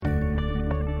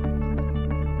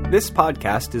This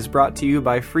podcast is brought to you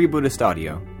by Free Buddhist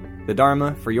Audio, the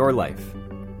Dharma for your life.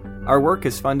 Our work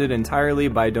is funded entirely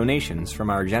by donations from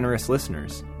our generous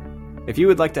listeners. If you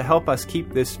would like to help us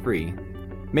keep this free,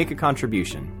 make a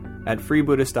contribution at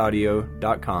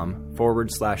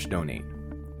freebuddhistaudio.com/donate.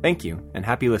 Thank you, and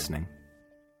happy listening.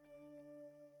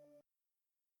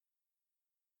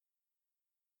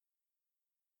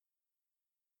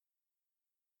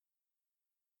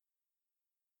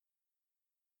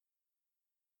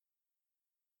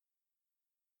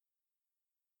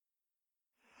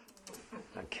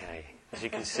 Okay, as you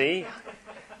can see,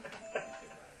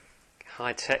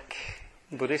 high-tech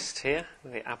Buddhist here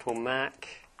with the Apple Mac.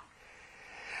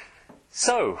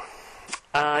 So,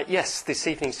 yes, this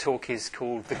evening's talk is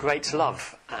called The Great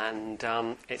Love, and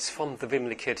it's from the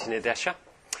Vimalakirtinidesha,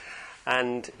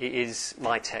 and it is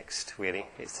my text, really.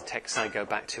 It's the text I go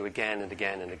back to again and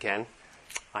again and again.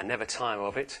 I never tire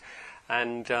of it,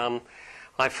 and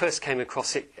I first came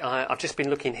across it, I've just been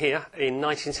looking here, in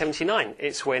 1979.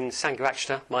 It's when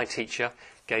Sangharakshita, my teacher,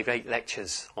 gave 8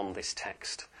 lectures on this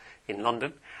text in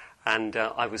London, and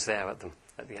I was there at them,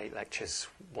 at the 8 lectures,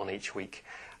 one each week.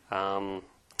 And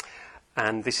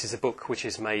this is a book which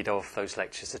is made of those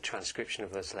lectures, a transcription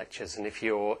of those lectures. And if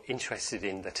you're interested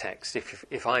in the text,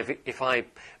 if I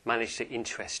manage to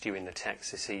interest you in the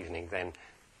text this evening, then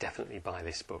definitely buy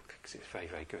this book, because it's very,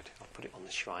 very good. I'll put it on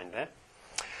the shrine there.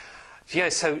 Yeah,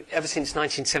 so ever since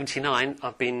 1979,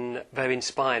 I've been very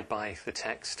inspired by the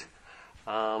text.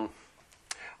 I've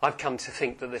come to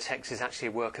think that the text is actually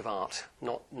a work of art.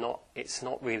 It's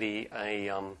not really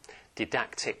a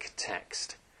didactic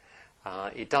text.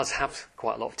 It does have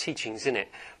quite a lot of teachings in it,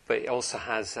 but it also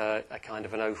has a kind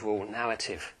of an overall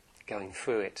narrative going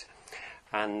through it.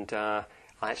 And I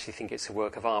actually think it's a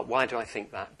work of art. Why do I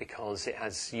think that? Because it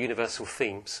has universal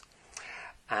themes.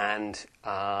 And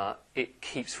it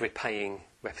keeps repaying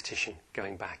repetition,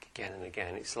 going back again and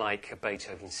again. It's like a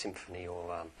Beethoven symphony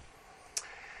or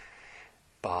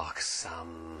Bach's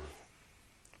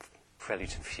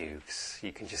Prelude and Fugues.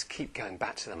 You can just keep going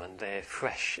back to them, and they're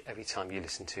fresh every time you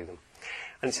listen to them.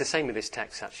 And it's the same with this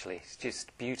text, actually. It's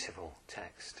just beautiful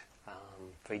text,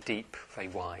 very deep, very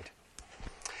wide.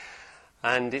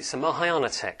 And it's a Mahayana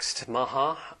text.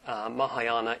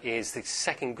 Mahayana is the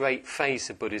second great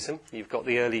phase of Buddhism. You've got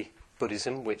the early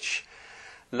Buddhism, which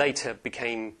later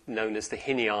became known as the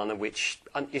Hinayana, which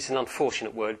is an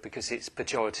unfortunate word because it's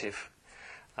pejorative.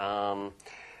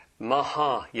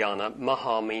 Mahayana,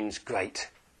 Maha means great,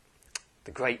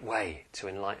 the great way to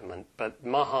enlightenment. But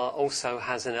Maha also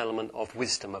has an element of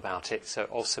wisdom about it, so it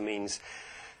also means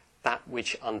that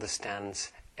which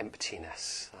understands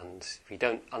emptiness. And if you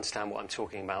don't understand what I'm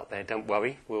talking about there, don't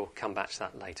worry, we'll come back to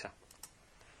that later.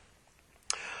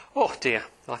 Oh dear,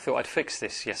 I thought I'd fix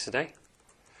this yesterday.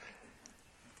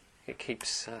 It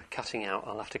keeps cutting out.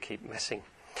 I'll have to keep messing.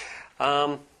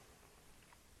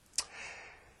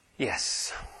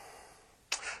 Yes.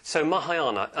 So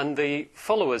Mahayana, and the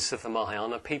followers of the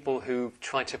Mahayana, people who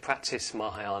try to practice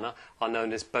Mahayana, are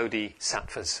known as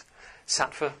bodhisattvas.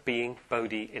 Sattva being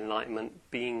Bodhi, enlightenment,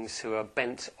 beings who are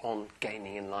bent on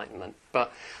gaining enlightenment,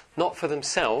 but not for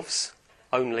themselves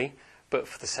only, but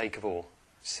for the sake of all.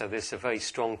 So there's a very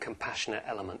strong compassionate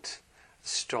element, a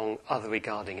strong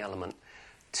other-regarding element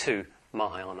to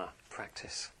Mahayana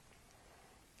practice.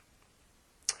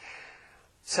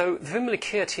 So the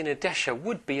Vimalakirtinidesha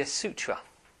would be a sutra,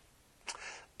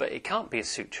 but it can't be a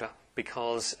sutra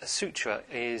because a sutra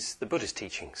is the Buddha's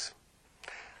teachings.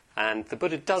 And the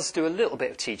Buddha does do a little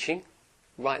bit of teaching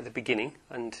right at the beginning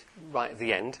and right at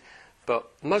the end,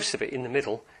 but most of it in the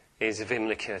middle is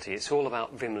Vimalakirti. It's all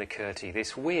about Vimalakirti,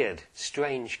 this weird,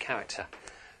 strange character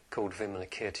called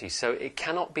Vimalakirti. So it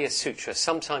cannot be a sutra.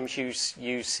 Sometimes you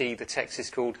see the text is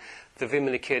called the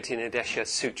Vimalakirtinidesha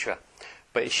Sutra,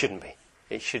 but it shouldn't be.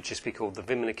 It should just be called the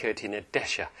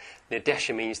Vimalakirtinidesha.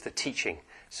 Nidesha means the teaching.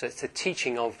 So it's the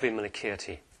teaching of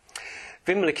Vimalakirti.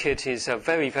 Vimalakirti is a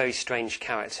very, very strange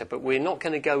character, but we're not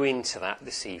going to go into that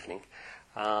this evening.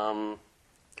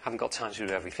 Haven't got time to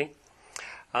do everything.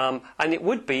 And it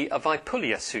would be a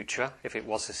Vaipulya Sutra, if it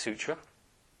was a sutra.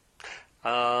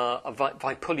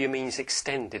 Vaipulya means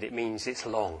extended, it means it's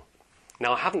long.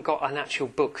 Now, I haven't got an actual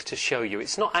book to show you.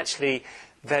 It's not actually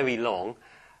very long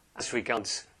as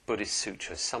regards Buddhist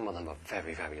sutras. Some of them are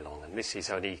very, very long, and this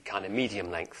is only kind of medium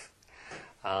length.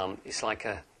 It's like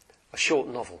a short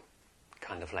novel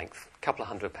kind of length, a couple of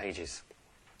hundred pages.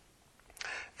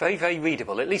 Very, very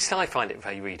readable. At least I find it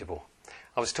very readable.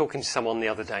 I was talking to someone the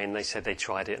other day and they said they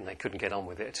tried it and they couldn't get on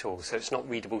with it at all. So it's not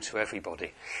readable to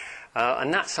everybody.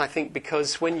 And that's, I think,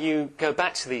 because when you go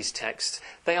back to these texts,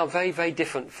 they are very, very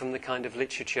different from the kind of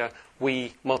literature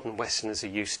we modern Westerners are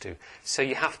used to. So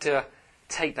you have to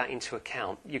take that into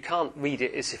account. You can't read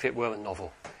it as if it were a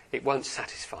novel. It won't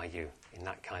satisfy you in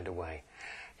that kind of way.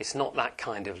 It's not that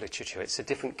kind of literature. It's a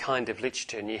different kind of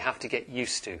literature, and you have to get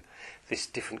used to this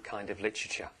different kind of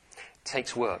literature. It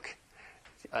takes work.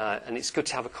 And it's good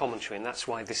to have a commentary, and that's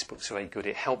why this book's very good.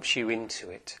 It helps you into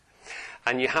it.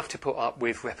 And you have to put up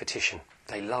with repetition.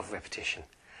 They love repetition.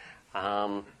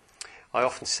 I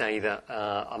often say that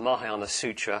a Mahayana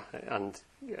Sutra, and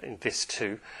in this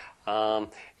too,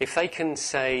 if they can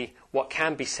say what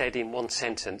can be said in one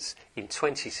sentence in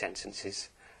 20 sentences,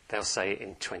 they'll say it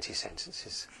in 20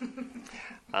 sentences.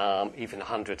 Even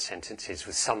 100 sentences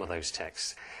with some of those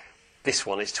texts. This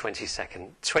one is 20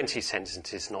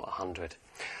 sentences, not 100.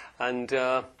 And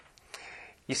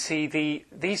you see,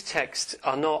 these texts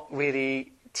are not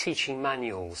really teaching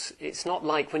manuals. It's not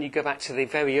like when you go back to the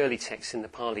very early texts in the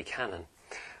Pali Canon,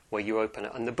 where you open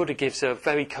it, and the Buddha gives a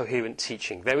very coherent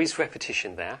teaching. There is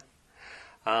repetition there,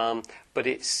 but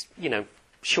it's,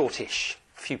 shortish,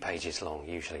 a few pages long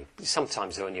usually.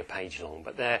 Sometimes they're only a page long,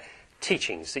 but they're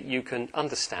teachings that you can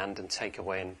understand and take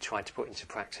away and try to put into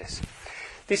practice.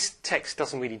 This text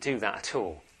doesn't really do that at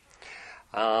all.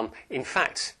 In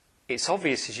fact, it's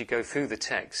obvious as you go through the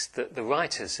text that the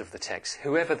writers of the text,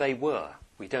 whoever they were,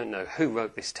 we don't know who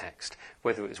wrote this text,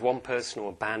 whether it was one person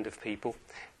or a band of people,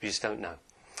 we just don't know.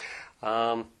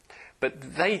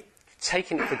 But they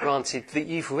taken it for granted that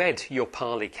you've read your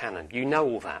Pali Canon. You know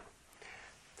all that.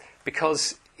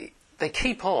 Because they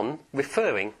keep on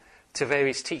referring to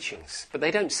various teachings, but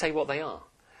they don't say what they are.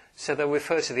 So they'll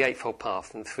refer to the Eightfold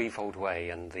Path and the Threefold Way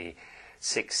and the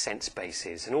 6 sense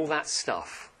bases and all that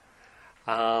stuff.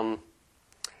 And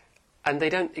they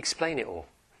don't explain it all.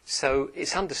 So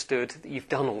it's understood that you've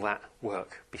done all that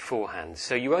work beforehand.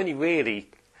 So you only really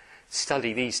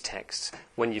study these texts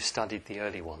when you've studied the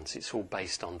early ones. It's all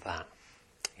based on that.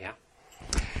 Yeah.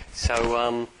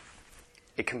 So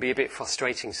it can be a bit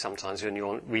frustrating sometimes when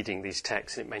you're reading these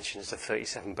texts. It mentions the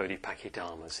 37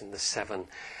 Bodhipakkhidharmas and the 7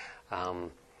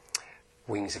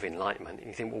 wings of enlightenment. And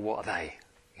you think, well, what are they?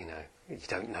 You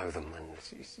don't know them, and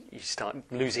you start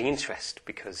losing interest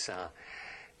because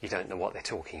you don't know what they're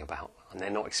talking about, and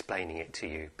they're not explaining it to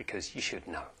you because you should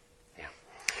know. Yeah.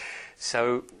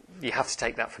 So you have to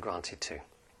take that for granted too.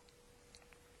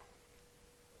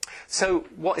 So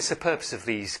what is the purpose of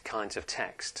these kinds of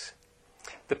texts?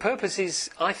 The purpose is,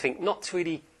 I think, not to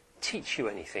really teach you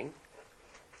anything.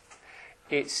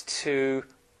 It's to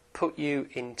put you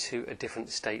into a different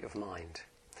state of mind.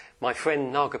 My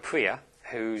friend Nagapriya,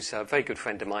 who's a very good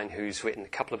friend of mine, who's written a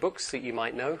couple of books that you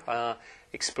might know,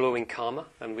 Exploring Karma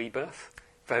and Rebirth,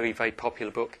 very, very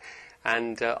popular book,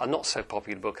 and a not so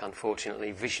popular book,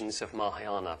 unfortunately, Visions of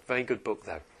Mahayana, very good book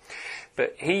though.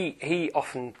 But he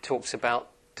often talks about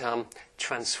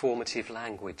transformative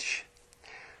language.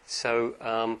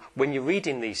 So when you're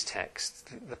reading these texts,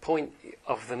 the point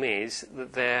of them is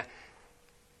that they're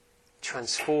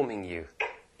transforming you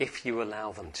if you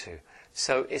allow them to.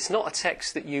 So it's not a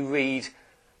text that you read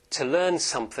to learn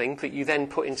something that you then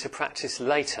put into practice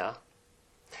later.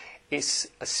 It's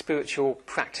a spiritual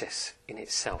practice in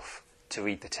itself to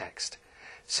read the text.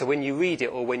 So when you read it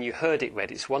or when you heard it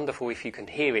read, it's wonderful if you can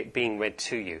hear it being read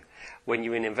to you when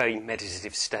you're in a very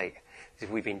meditative state.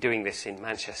 We've been doing this in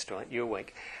Manchester, aren't you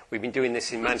awake? We've been doing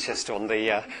this in Manchester on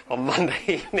Monday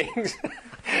evenings.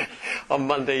 On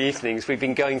Monday evenings, we've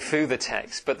been going through the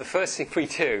text, but the first thing we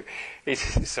do is...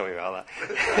 Sorry about that.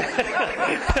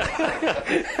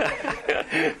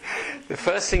 The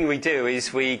first thing we do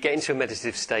is we get into a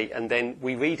meditative state and then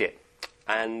we read it.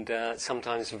 And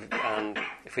sometimes,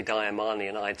 if we Dayamani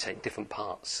and I take different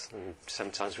parts, and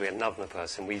sometimes we're another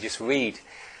person, we just read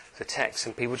the text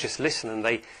and people just listen and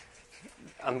they...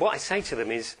 And what I say to them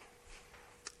is,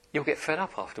 you'll get fed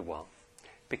up after a while.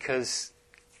 Because,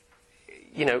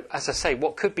 as I say,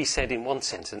 what could be said in one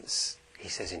sentence, he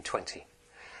says in 20.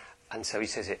 And so he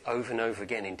says it over and over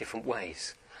again in different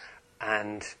ways.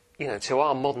 And, to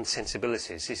our modern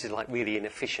sensibilities, this is like really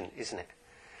inefficient, isn't it?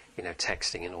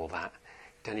 Texting and all that.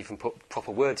 You don't even put proper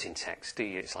words in text, do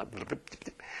you? It's like...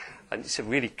 And it's a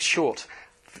really short,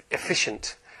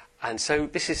 efficient. And so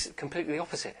this is completely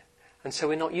opposite. And so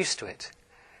we're not used to it.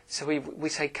 So we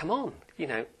say, come on,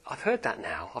 I've heard that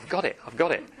now. I've got it.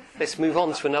 Let's move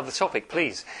on to another topic,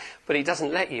 please. But it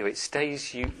doesn't let you. It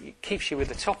keeps you with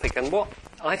the topic. And what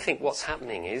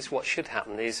should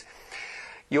happen is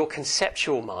your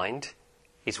conceptual mind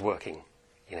is working.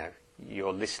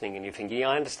 You're listening and you're thinking, yeah,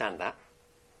 I understand that.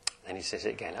 Then he says it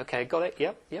again. Okay, got it?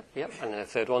 Yep. And then the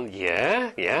third one,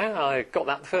 yeah, I got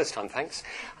that the first time, thanks.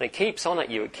 And it keeps on at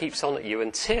you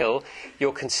until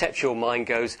your conceptual mind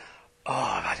goes, oh,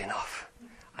 I've had enough.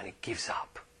 And it gives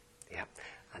up. Yep.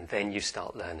 And then you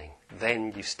start learning.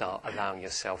 Then you start allowing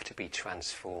yourself to be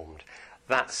transformed.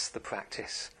 That's the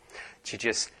practice. To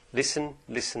just listen,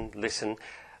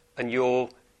 and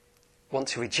you'll want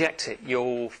to reject it.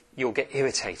 You'll get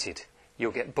irritated.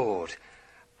 You'll get bored.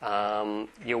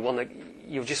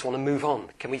 You'll just want to move on.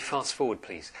 Can we fast forward,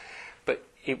 please? But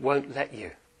it won't let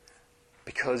you,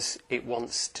 because it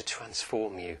wants to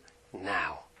transform you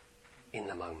now, in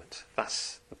the moment.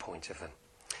 That's the point of them.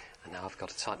 And now I've got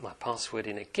to type my password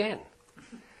in again.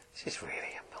 This is really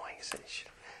annoying, isn't it?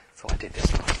 I thought I did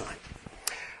this last night.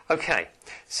 Okay,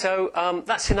 so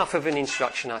that's enough of an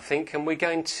introduction, I think, and we're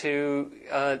going to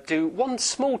do one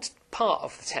small part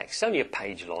of the text. It's only a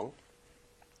page long.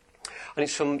 And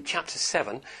it's from chapter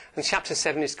 7. And chapter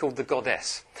 7 is called The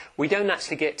Goddess. We don't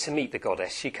actually get to meet the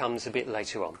goddess. She comes a bit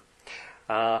later on.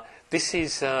 This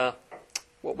is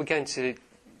what we're going to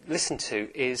listen to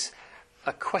is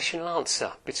a question and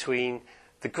answer between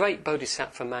the great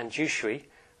Bodhisattva Manjushri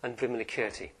and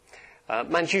Vimalakirti.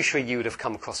 Manjushri you would have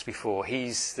come across before.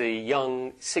 He's the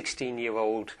young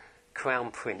 16-year-old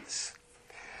crown prince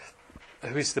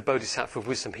who is the Bodhisattva of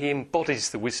wisdom. He embodies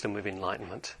the wisdom of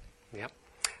enlightenment. Yep.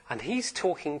 And he's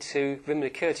talking to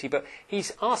Vimalakirti, but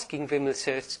he's asking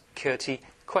Vimalakirti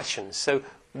questions. So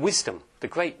wisdom, the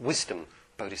great wisdom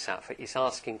Bodhisattva, is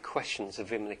asking questions of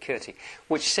Vimalakirti,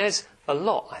 which says a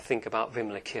lot, I think, about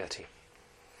Vimalakirti.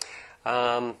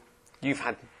 You've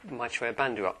had Maitreya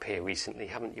Bandhu up here recently,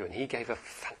 haven't you? And he gave a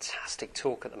fantastic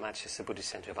talk at the Manchester Buddhist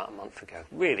Centre about a month ago.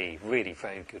 Really, really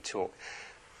very good talk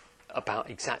about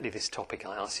exactly this topic.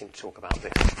 I asked him to talk about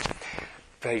this.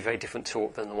 Very, very different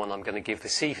talk than the one I'm going to give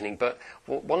this evening. But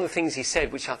one of the things he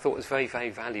said, which I thought was very, very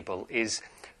valuable, is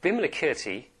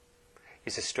Vimalakirti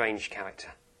is a strange character.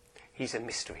 He's a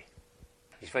mystery.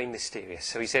 He's very mysterious.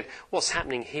 So he said, what's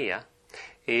happening here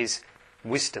is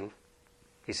wisdom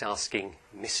is asking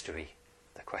mystery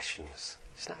the questions.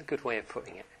 Isn't that a good way of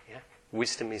putting it? Yeah?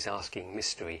 Wisdom is asking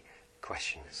mystery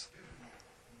questions.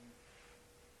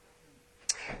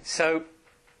 So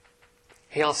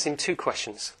he asks him two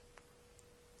questions.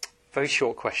 Very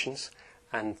short questions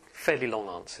and fairly long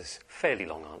answers.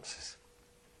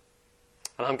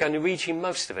 And I'm going to read you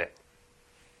most of it.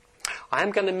 I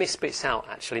am going to miss bits out,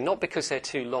 actually, not because they're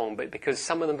too long, but because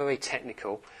some of them are very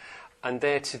technical, and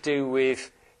they're to do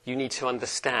with, you need to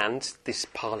understand this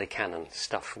Pali Canon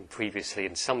stuff from previously,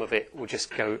 and some of it will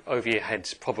just go over your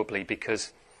heads, probably,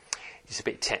 because it's a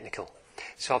bit technical.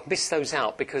 So I've missed those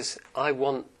out because I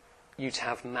want you to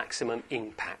have maximum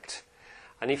impact.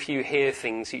 And if you hear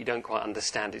things that you don't quite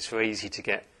understand, it's very easy to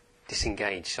get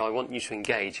disengaged. So I want you to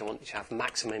engage. I want you to have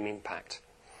maximum impact.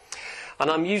 And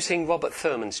I'm using Robert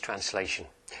Thurman's translation.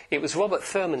 It was Robert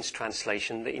Thurman's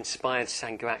translation that inspired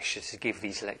Sangharakshita to give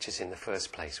these lectures in the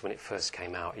first place. When it first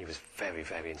came out, he was very,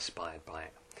 very inspired by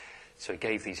it. So he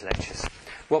gave these lectures.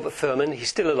 Robert Thurman, he's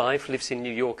still alive, lives in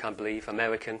New York, I believe,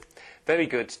 American. Very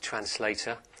good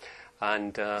translator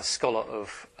and scholar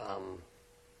of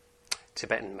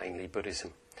Tibetan, mainly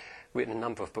Buddhism. Written a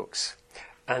number of books.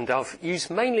 And I've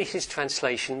used mainly his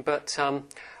translation, but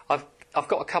I've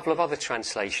got a couple of other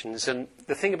translations. And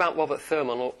the thing about Robert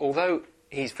Thurman, although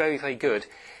he's very, very good,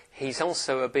 he's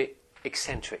also a bit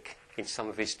eccentric in some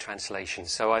of his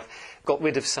translations. So I've got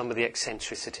rid of some of the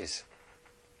eccentricities.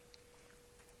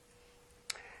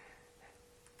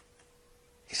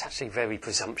 It's actually very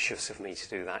presumptuous of me to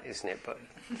do that, isn't it? But,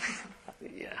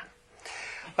 yeah.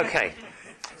 Okay,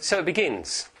 so it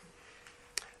begins.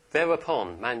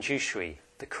 Thereupon, Manjushri,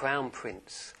 the crown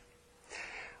prince.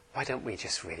 Why don't we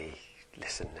just really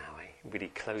listen now, eh? Really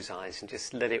close eyes and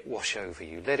just let it wash over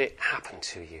you. Let it happen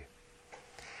to you.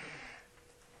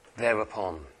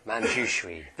 Thereupon,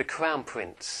 Manjushri, the crown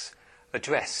prince,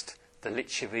 addressed the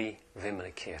Lichavi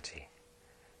Vimalakirti.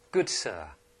 Good sir,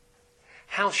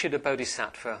 how should a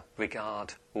bodhisattva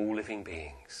regard all living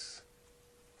beings?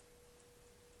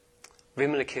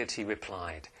 Vimalakirti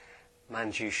replied,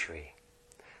 Manjushri,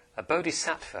 a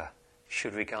bodhisattva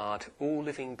should regard all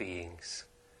living beings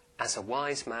as a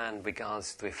wise man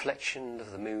regards the reflection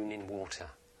of the moon in water,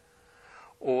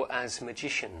 or as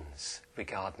magicians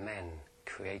regard men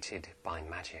created by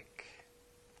magic.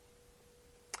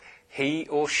 He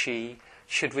or she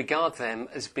should regard them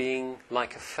as being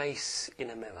like a face in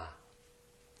a mirror,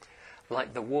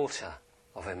 like the water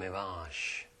of a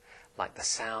mirage, like the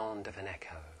sound of an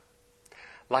echo,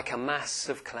 like a mass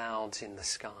of clouds in the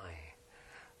sky,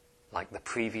 like the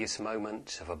previous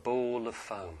moment of a ball of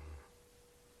foam,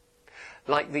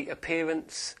 like the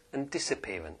appearance and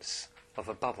disappearance of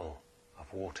a bubble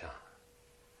of water,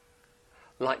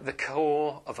 like the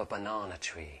core of a banana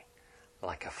tree,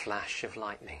 like a flash of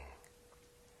lightning,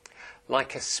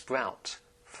 like a sprout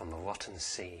from a rotten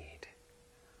seed,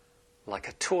 like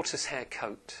a tortoise hair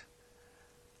coat,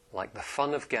 like the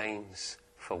fun of games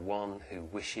for one who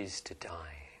wishes to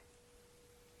die,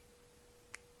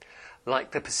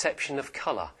 like the perception of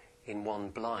colour in one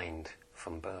blind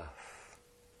from birth,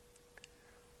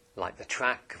 like the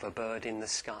track of a bird in the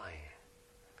sky,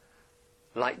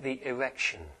 like the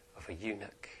erection of a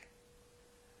eunuch,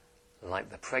 like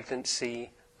the pregnancy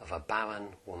of a barren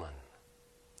woman,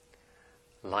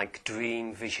 like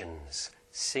dream visions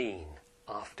seen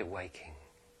after waking,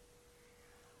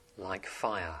 like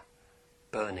fire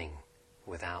burning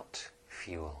without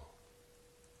fuel.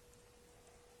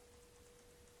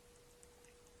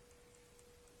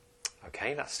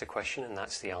 Okay, that's the question and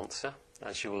that's the answer.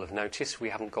 As you will have noticed, we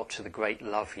haven't got to the great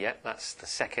love yet. That's the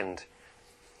second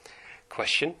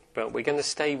question, but we're going to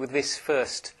stay with this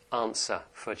first answer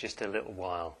for just a little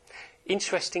while.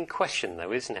 Interesting question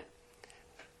though, isn't it?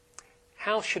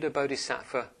 How should a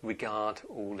bodhisattva regard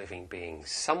all living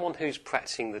beings? Someone who's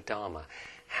practicing the Dharma,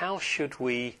 how should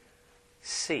we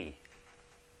see?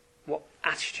 What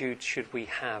attitude should we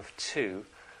have to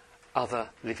other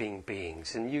living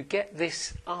beings? And you get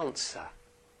this answer,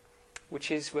 which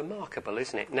is remarkable,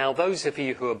 isn't it? Now, those of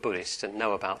you who are Buddhist and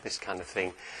know about this kind of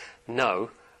thing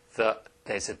know that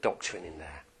there's a doctrine in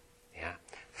there. Yeah?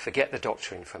 Forget the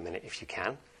doctrine for a minute if you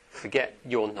can. Forget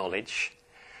your knowledge.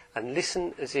 And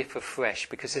listen as if afresh,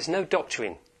 because there's no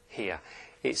doctrine here.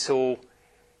 It's all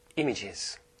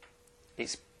images.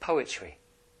 It's poetry.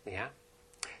 Yeah?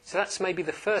 So that's maybe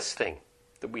the first thing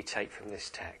that we take from this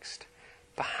text.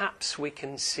 Perhaps we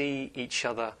can see each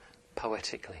other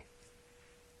poetically.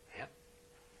 Yeah?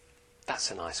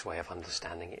 That's a nice way of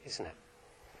understanding it, isn't it?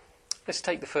 Let's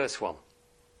take the first one.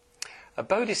 A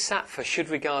bodhisattva should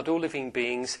regard all living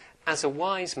beings as a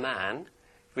wise man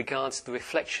regards the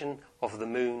reflection of the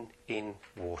moon in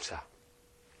water.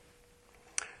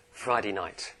 Friday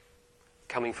night,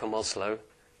 coming from Oslo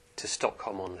to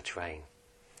Stockholm on the train.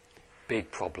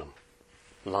 Big problem.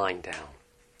 Line down.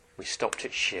 We stopped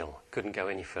at Schill, couldn't go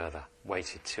any further,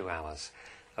 waited 2 hours.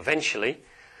 Eventually,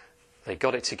 they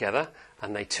got it together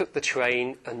and they took the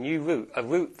train a new route, a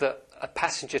route that a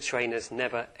passenger train has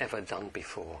never ever done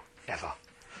before, ever.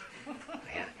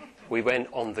 Yeah. We went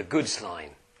on the goods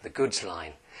line.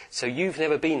 So you've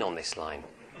never been on this line.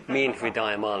 Me and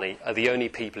Hridayamani are the only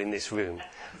people in this room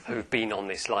who've been on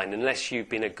this line, unless you've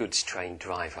been a goods train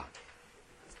driver,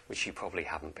 which you probably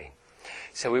haven't been.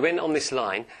 So we went on this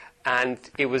line, and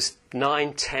it was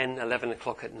 9, 10, 11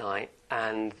 o'clock at night,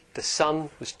 and the sun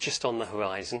was just on the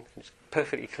horizon. It was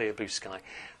perfectly clear blue sky,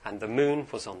 and the moon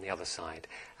was on the other side,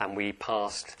 and we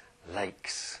passed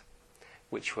lakes,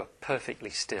 which were perfectly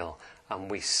still, and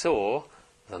we saw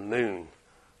the moon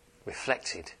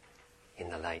reflected in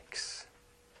the lakes.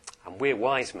 And we're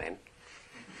wise men,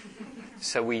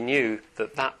 so we knew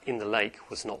that in the lake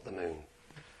was not the moon.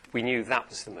 We knew that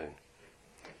was the moon,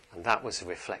 and that was a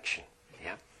reflection.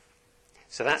 Yeah.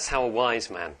 So that's how a wise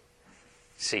man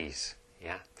sees.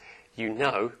 Yeah. You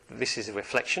know that this is a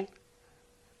reflection,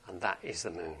 and that is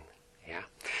the moon. Yeah.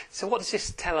 So what does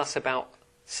this tell us about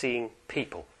seeing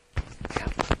people? Yeah.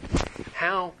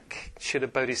 How should a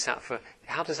bodhisattva?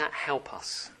 How does that help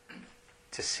us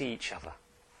to see each other?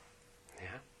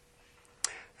 Yeah.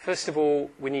 First of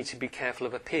all, we need to be careful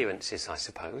of appearances, I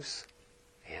suppose.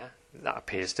 Yeah. That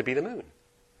appears to be the moon.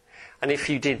 And if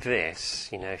you did this,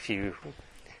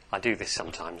 I do this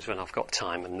sometimes when I've got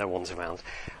time and no one's around.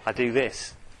 I do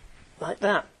this, like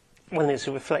that, when there's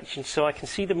a reflection. So I can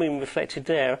see the moon reflected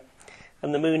there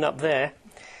and the moon up there.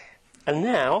 And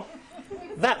now,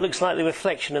 that looks like the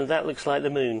reflection and that looks like the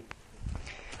moon.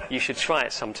 You should try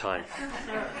it sometime.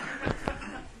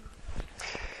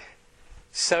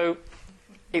 So,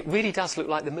 it really does look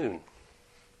like the moon.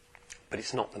 But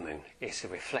it's not the moon. It's a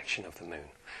reflection of the moon.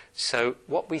 So,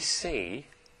 what we see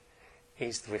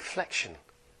is the reflection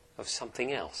of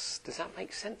something else. Does that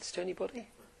make sense to anybody?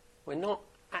 We're not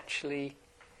actually...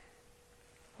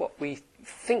 What we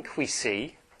think we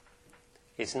see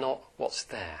is not what's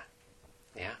there.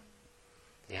 Yeah?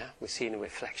 Yeah? We're seeing a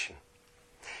reflection.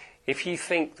 If you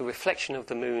think the reflection of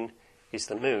the moon is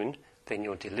the moon, then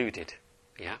you're deluded.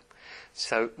 Yeah?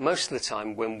 So most of the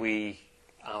time when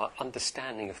our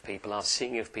understanding of people, our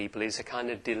seeing of people is a kind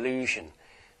of delusion.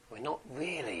 We're not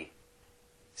really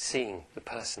seeing the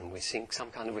person, we're seeing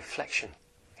some kind of reflection.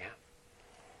 Yeah?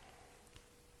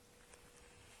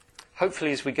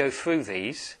 Hopefully as we go through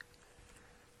these,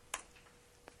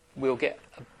 we'll get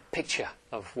a picture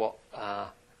of what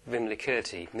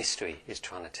Vimalakriti mystery is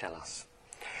trying to tell us.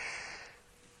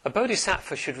 A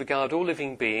bodhisattva should regard all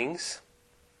living beings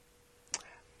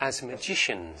as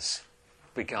magicians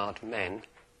regard men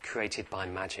created by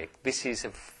magic. This is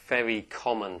a very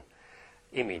common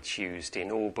image used in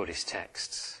all Buddhist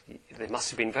texts. They must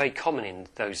have been very common in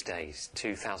those days,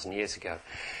 2,000 years ago.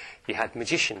 You had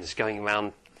magicians going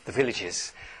around the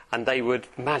villages and they would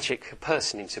magic a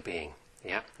person into being.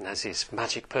 Yeah, and there's this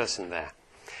magic person there.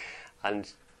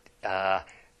 And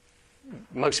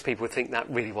most people would think that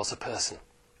really was a person.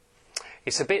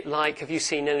 It's a bit like, have you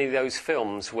seen any of those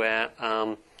films where,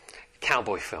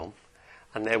 cowboy film,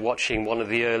 and they're watching one of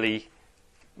the early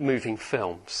moving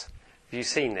films? Have you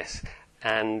seen this?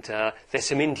 And there's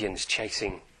some Indians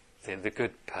chasing the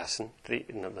good person. The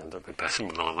good person.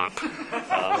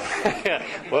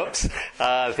 Whoops.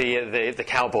 The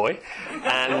cowboy,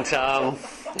 and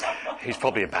who's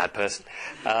probably a bad person.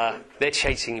 They're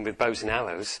chasing him with bows and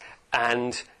arrows,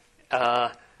 and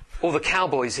all the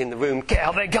cowboys in the room get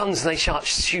out their guns and they start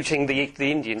shooting the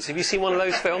Indians. Have you seen one of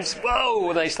those films? Whoa!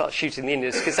 And they start shooting the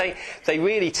Indians because they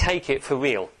really take it for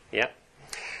real. Yeah.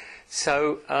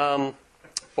 So,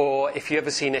 or if you've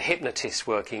ever seen a hypnotist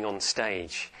working on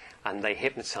stage and they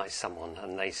hypnotise someone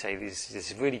and they say,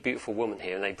 there's a really beautiful woman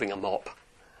here, and they bring a mop.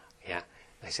 Yeah.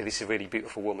 They say, this is a really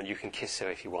beautiful woman, you can kiss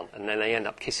her if you want. And then they end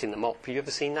up kissing the mop. Have you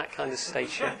ever seen that kind of stage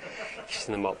show?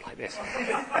 Kissing the mop like this.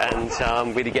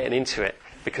 And really getting into it,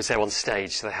 because they're on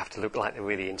stage, so they have to look like they're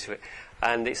really into it.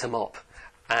 And it's a mop.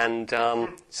 And so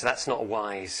that's not a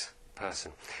wise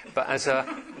person. But as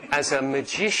a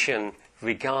magician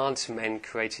regards men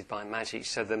created by magic,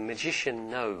 so the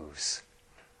magician knows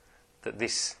that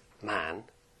this man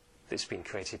that's been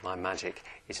created by magic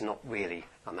is not really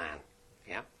a man.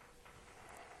 Yeah?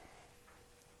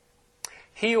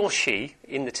 He or she,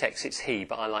 in the text it's he,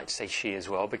 but I like to say she as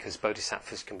well, because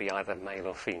bodhisattvas can be either male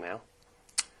or female.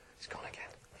 It's gone again.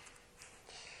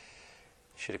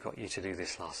 Should have got you to do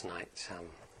this last night.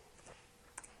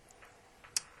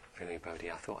 Really,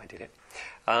 Bodhi, I thought I did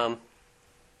it.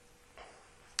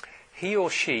 He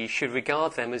or she should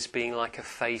regard them as being like a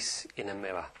face in a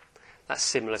mirror. That's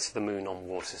similar to the moon on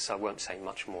water, so I won't say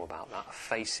much more about that. A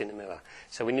face in a mirror.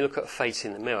 So when you look at a face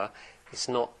in the mirror, it's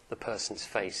not the person's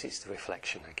face, it's the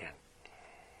reflection again.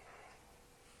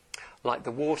 Like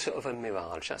the water of a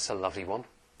mirage, that's a lovely one.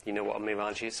 You know what a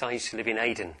mirage is? I used to live in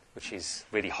Aden, which is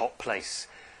a really hot place,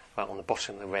 right on the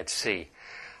bottom of the Red Sea.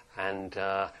 And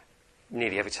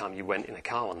nearly every time you went in a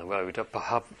car on the road,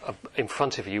 up in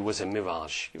front of you was a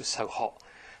mirage. It was so hot.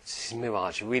 This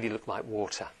mirage really looked like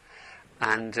water.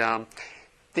 And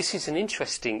this is an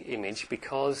interesting image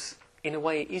because, in a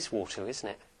way, it is water, isn't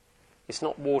it? It's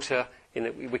not water in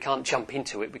that we can't jump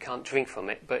into it, we can't drink from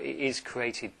it, but it is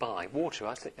created by water,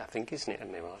 I think, isn't it, a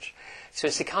mirage? So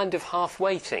it's a kind of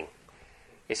halfway thing.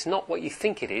 It's not what you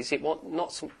think it is,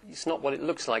 it's not what it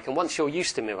looks like. And once you're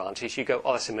used to mirages, you go,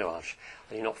 oh, that's a mirage,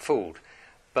 and you're not fooled.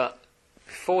 But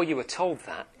before you were told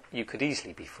that, you could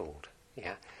easily be fooled.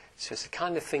 Yeah. So it's the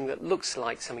kind of thing that looks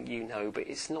like something you know, but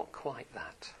it's not quite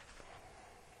that.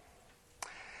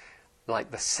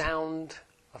 Like the sound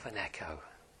of an echo.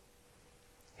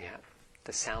 Yeah,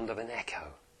 the sound of an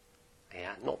echo.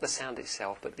 Yeah, not the sound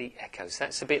itself, but the echoes.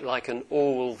 That's a bit like an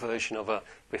oral version of a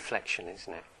reflection,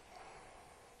 isn't it?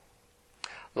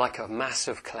 Like a mass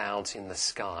of clouds in the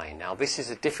sky. Now, this is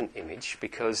a different image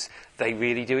because they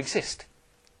really do exist,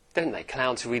 don't they?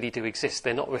 Clouds really do exist.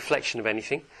 They're not a reflection of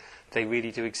anything. They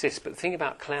really do exist. But the thing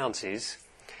about clouds is,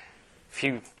 a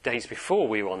few days before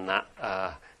we were on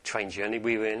that train journey,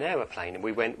 we were in an aeroplane and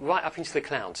we went right up into the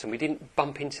clouds and we didn't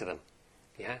bump into them.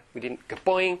 Yeah, we didn't go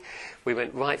boing, we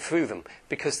went right through them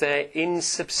because they're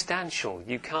insubstantial.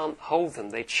 You can't hold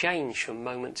them. They change from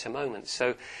moment to moment.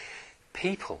 So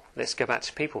people, let's go back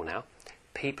to people now.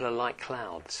 People are like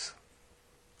clouds.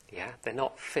 Yeah, they're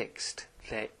not fixed.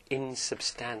 They're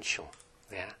insubstantial.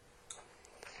 Yeah.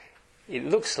 It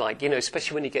looks like,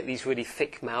 especially when you get these really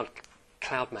thick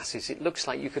cloud masses, it looks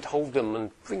like you could hold them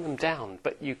and bring them down,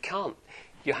 but you can't.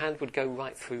 Your hand would go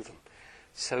right through them.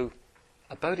 So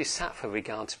a bodhisattva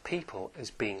regards people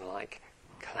as being like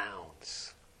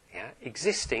clouds, yeah,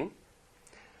 existing,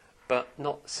 but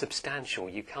not substantial.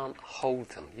 You can't hold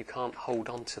them. You can't hold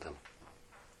on to them.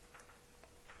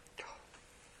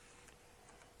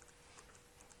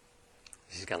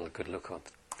 This is going to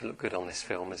look good on this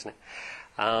film, isn't it?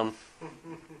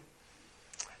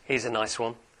 Here's a nice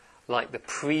one. Like the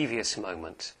previous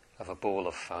moment of a ball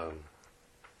of foam.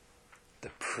 The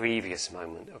previous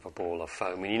moment of a ball of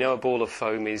foam. And you know a ball of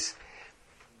foam is...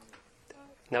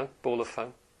 No? Ball of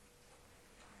foam?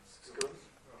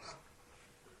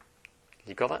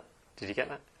 You got that? Did you get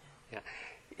that? Yeah.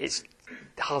 It's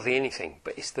hardly anything,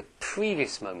 but it's the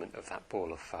previous moment of that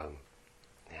ball of foam.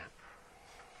 Yeah.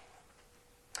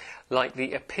 Like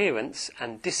the appearance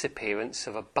and disappearance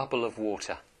of a bubble of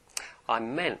water. I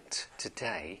meant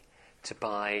today to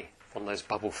buy one of those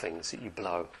bubble things that you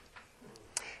blow.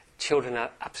 Children are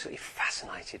absolutely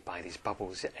fascinated by these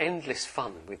bubbles. Endless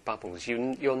fun with bubbles.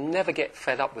 You'll never get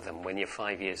fed up with them when you're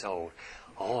 5 years old.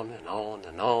 On and on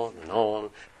and on and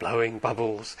on, blowing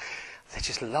bubbles. They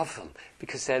just love them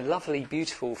because they're lovely,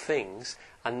 beautiful things.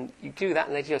 And you do that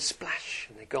and they just splash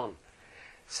and they're gone.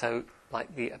 So,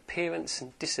 like the appearance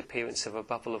and disappearance of a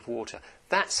bubble of water.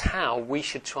 That's how we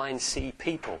should try and see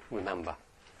people, remember.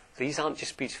 These aren't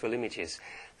just beautiful images.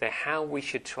 They're how we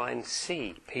should try and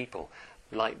see people.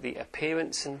 Like the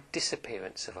appearance and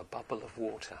disappearance of a bubble of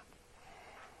water.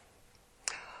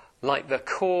 Like the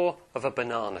core of a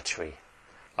banana tree.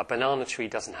 A banana tree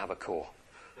doesn't have a core.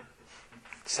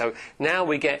 So now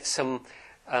we get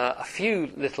a few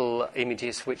little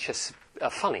images which are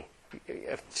funny.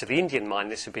 To the Indian mind,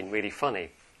 this would have been really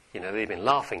funny. You know, they've been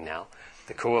laughing now.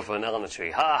 The core of a banana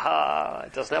tree. Ha ha!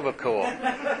 It doesn't have a core.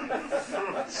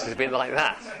 It's a bit like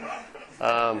that.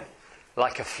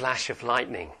 Like a flash of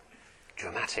lightning.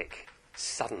 Dramatic,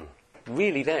 sudden,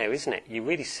 really there, isn't it? You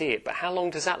really see it, but how long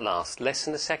does that last? Less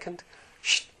than a second?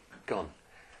 Shh, gone.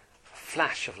 A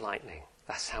flash of lightning.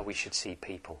 That's how we should see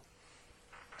people.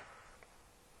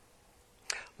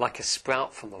 Like a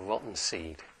sprout from a rotten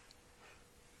seed.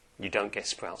 You don't get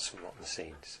sprouts from rotten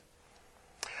seeds.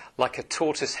 Like a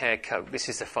tortoise hair coat. This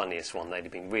is the funniest one. They'd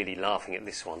have been really laughing at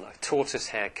this one. A tortoise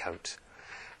hair coat.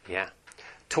 Yeah.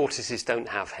 Tortoises don't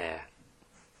have hair.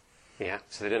 Yeah,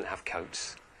 so they don't have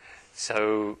coats.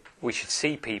 So we should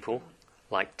see people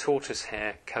like tortoise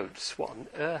hair coats. What on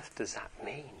earth does that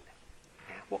mean?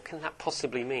 Yeah, what can that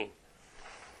possibly mean?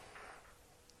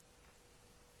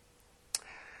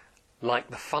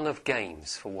 Like the fun of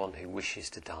games for one who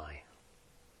wishes to die.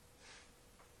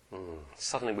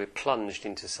 Suddenly we're plunged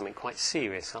into something quite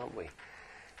serious, aren't we?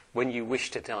 When you wish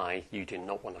to die, you do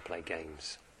not want to play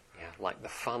games. Yeah, like the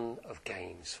fun of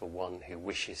games for one who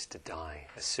wishes to die.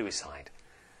 A suicide.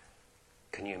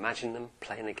 Can you imagine them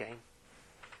playing a game?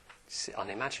 It's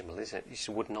unimaginable, isn't it? It just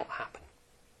would not happen.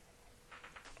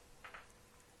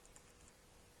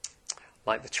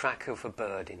 Like the track of a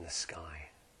bird in the sky.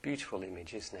 Beautiful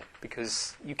image, isn't it?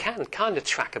 Because you can kind of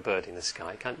track a bird in the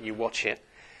sky, can't you? You watch it,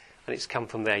 and it's come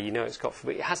from there. You know it's got,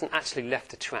 but it hasn't actually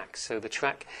left a track. So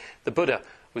the Buddha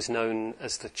was known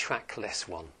as the trackless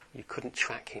one. You couldn't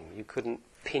track him. You couldn't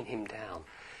pin him down.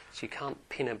 So you can't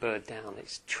pin a bird down.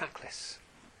 It's trackless.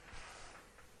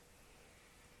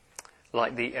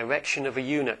 Like the erection of a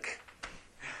eunuch.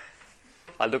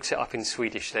 I looked it up in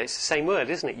Swedish there. It's the same word,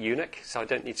 isn't it, eunuch? So I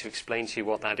don't need to explain to you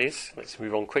what that is. Let's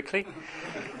move on quickly.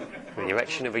 The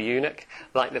erection of a eunuch.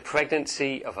 Like the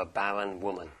pregnancy of a barren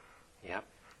woman. Yeah.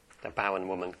 The barren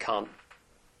woman can't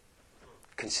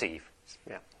conceive.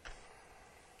 Yeah.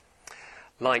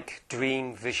 Like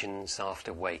dream visions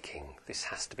after waking. This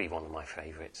has to be one of my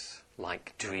favourites.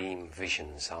 Like dream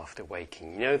visions after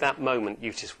waking. You know that moment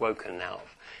you've just woken out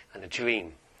of and a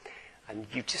dream. And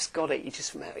you just got it. You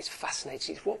just remember. It's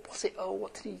fascinating. What was it? Oh,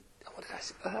 what did I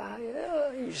say?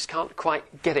 You just can't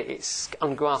quite get it. It's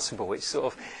ungraspable. It's sort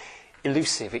of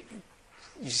elusive. You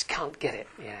just can't get it.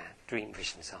 Yeah, dream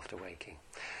visions after waking.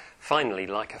 Finally,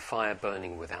 like a fire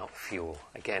burning without fuel.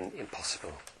 Again,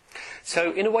 impossible.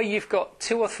 So, in a way, you've got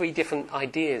 2 or 3 different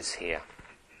ideas here.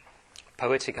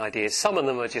 Poetic ideas. Some of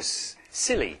them are just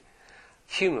silly,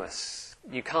 humorous.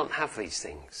 You can't have these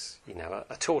things. You know,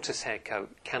 a tortoise hair coat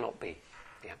cannot be.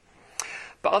 Yeah.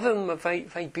 But other than them are very,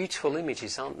 very beautiful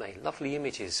images, aren't they? Lovely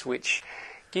images which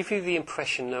give you the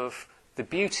impression of the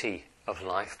beauty of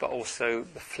life, but also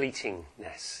the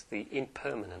fleetingness, the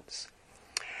impermanence.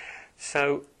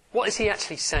 So, what is he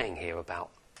actually saying here about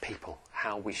people,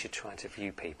 how we should try to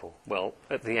view people? Well,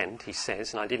 at the end he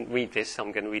says, and I didn't read this, so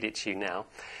I'm going to read it to you now.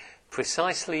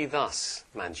 Precisely thus,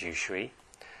 Manjushri,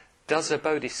 does a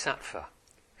bodhisattva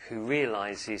who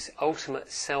realizes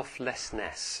ultimate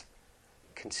selflessness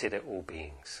consider all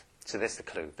beings. So there's the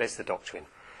clue, there's the doctrine.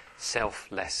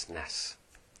 Selflessness.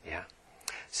 Yeah.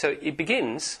 So it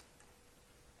begins,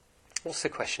 what's the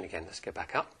question again? Let's go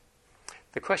back up.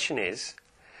 The question is,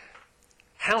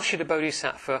 how should a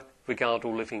bodhisattva regard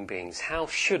all living beings? How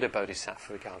should a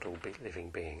bodhisattva regard all living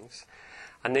beings?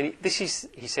 And then he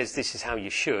says this is how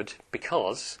you should,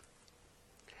 because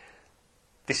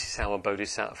this is how a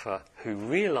bodhisattva who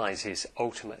realizes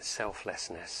ultimate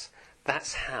selflessness,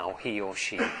 that's how he or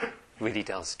she really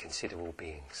does consider all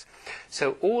beings.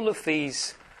 So all of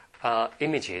these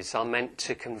images are meant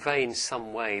to convey in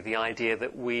some way the idea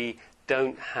that we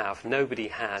don't have, nobody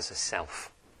has a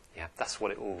self. Yeah, that's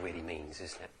what it all really means,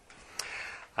 isn't it?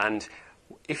 And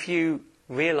if you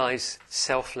realise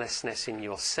selflessness in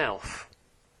yourself,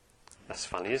 that's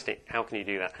funny, isn't it? How can you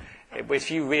do that?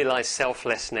 If you realise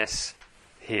selflessness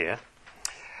here,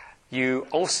 you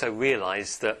also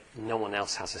realise that no one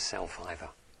else has a self either.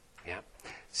 Yeah.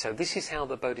 So this is how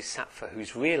the Bodhisattva,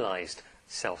 who's realised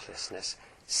selflessness,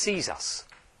 sees us.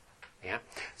 Yeah.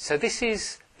 So this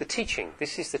is the teaching.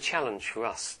 This is the challenge for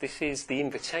us. This is the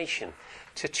invitation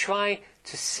to try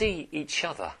to see each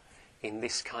other in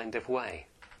this kind of way,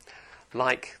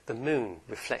 like the moon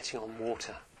reflecting on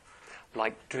water,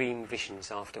 like dream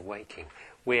visions after waking.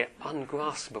 We're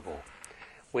ungraspable.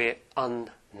 We're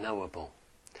unknowable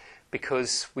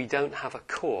because we don't have a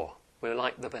core. We're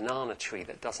like the banana tree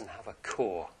that doesn't have a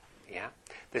core. Yeah?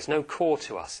 There's no core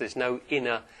to us. There's no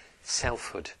inner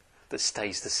selfhood that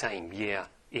stays the same year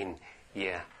in,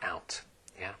 year out.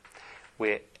 Yeah?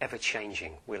 We're ever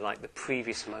changing. We're like the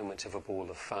previous moment of a ball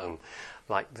of foam,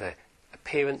 like the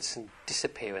appearance and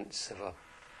disappearance of a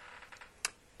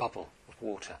bubble of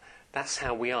water. That's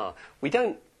how we are. We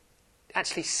don't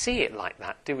actually see it like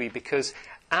that, do we? Because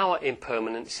our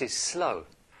impermanence is slow.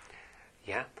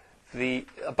 Yeah?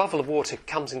 A bubble of water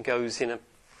comes and goes in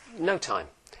no time.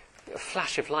 A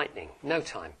flash of lightning, no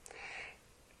time.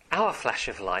 Our flash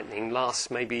of lightning lasts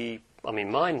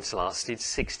mine's lasted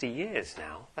 60 years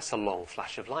now. That's a long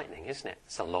flash of lightning, isn't it?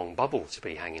 It's a long bubble to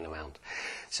be hanging around.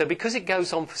 So because it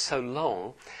goes on for so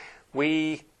long,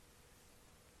 we're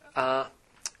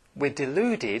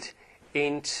deluded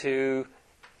into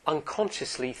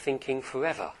unconsciously thinking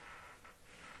forever.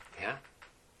 Yeah?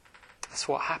 That's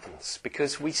what happens,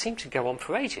 because we seem to go on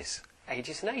for ages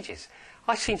and ages.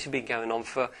 I seem to be going on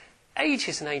for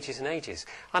ages and ages and ages.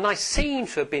 And I seem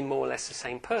to have been more or less the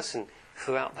same person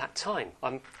throughout that time.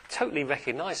 I'm totally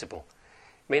recognisable.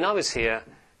 I mean, I was here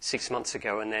 6 months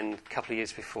ago and then a couple of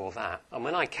years before that. And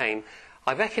when I came,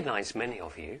 I recognised many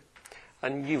of you,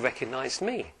 and you recognised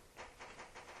me.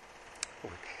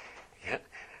 Yeah,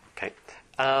 okay.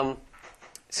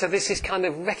 So there's this kind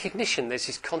of recognition, there's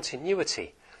this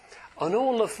continuity. And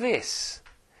all of this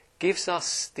gives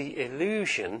us the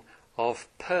illusion of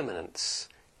permanence,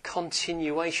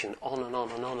 continuation, on and on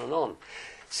and on and on.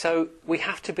 So we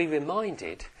have to be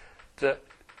reminded that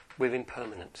we're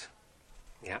impermanent.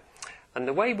 Yeah? And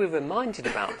the way we're reminded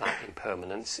about that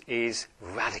impermanence is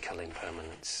radical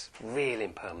impermanence, real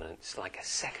impermanence, like a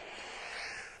second.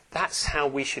 That's how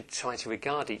we should try to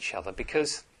regard each other,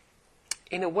 because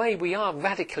in a way we are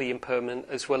radically impermanent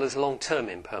as well as long-term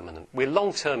impermanent. We're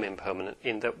long-term impermanent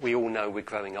in that we all know we're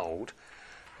growing old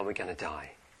and we're going to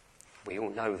die. We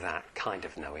all know that, kind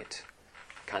of know it.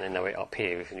 Kind of know it up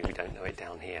here, even if we don't know it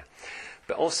down here.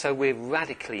 But also we're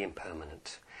radically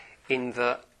impermanent in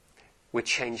that we're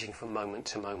changing from moment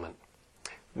to moment.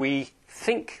 We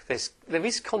think there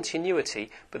is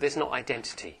continuity, but there's not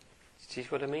identity. Do you see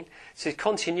what I mean? So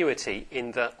continuity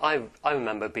in that I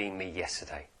remember being me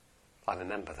yesterday. I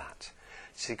remember that.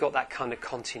 So you've got that kind of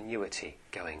continuity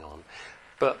going on.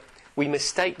 But we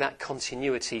mistake that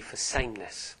continuity for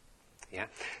sameness. Yeah?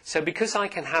 So because I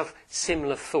can have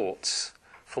similar thoughts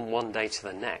from one day to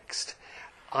the next,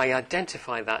 I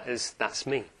identify that as that's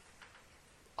me.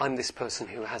 I'm this person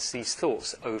who has these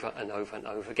thoughts over and over and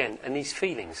over again, and these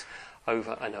feelings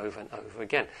over and over and over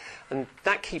again. And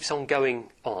that keeps on going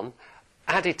on.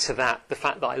 Added to that, the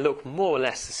fact that I look more or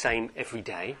less the same every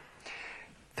day,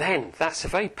 then that's a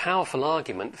very powerful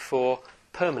argument for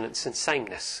permanence and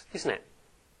sameness, isn't it?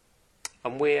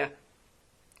 And we're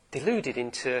deluded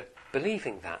into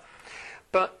believing that.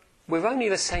 But we're only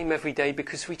the same every day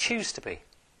because we choose to be.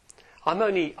 I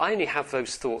only have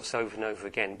those thoughts over and over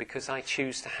again because I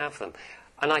choose to have them.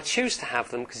 And I choose to have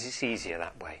them because it's easier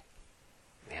that way.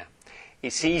 Yeah.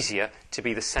 It's easier to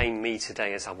be the same me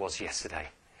today as I was yesterday.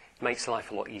 It makes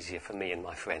life a lot easier for me and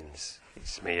my friends.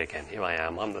 It's me again. Here I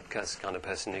am. I'm the kind of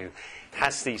person who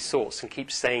has these thoughts and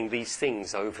keeps saying these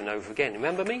things over and over again.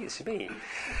 Remember me? It's me.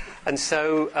 And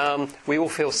so we all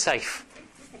feel safe.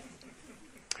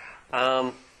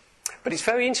 But it's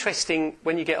very interesting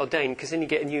when you get ordained, because then you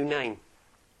get a new name.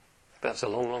 But that's a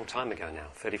long, long time ago now.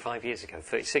 35 years ago,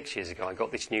 36 years ago, I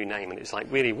got this new name, and it was like,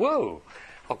 really, whoa!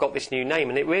 I've got this new name,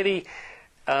 and it really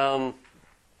kind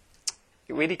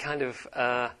of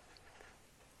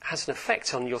has an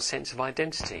effect on your sense of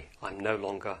identity. I'm no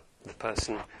longer the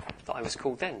person that I was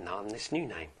called then. Now I'm this new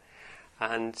name.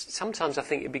 And sometimes I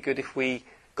think it'd be good if we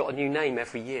got a new name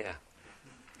every year.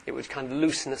 It would kind of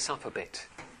loosen us up a bit.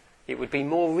 It would be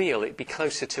more real. It'd be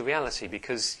closer to reality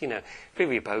because,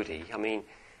 Viriya Bodhi, I mean,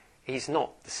 he's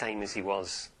not the same as he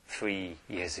was 3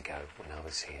 years ago when I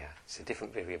was here. It's a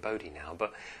different Virya Bodhi now,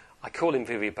 but I call him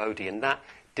Virya Bodhi, and that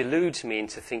deludes me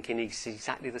into thinking he's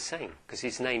exactly the same, because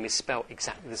his name is spelt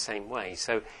exactly the same way.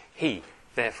 So he,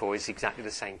 therefore, is exactly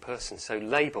the same person. So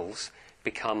labels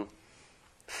become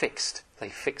fixed. They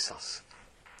fix us.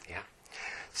 Yeah.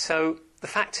 So the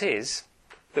fact is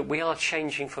that we are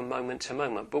changing from moment to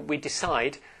moment, but we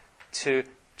decide to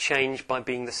change by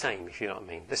being the same, if you know what I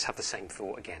mean. Let's have the same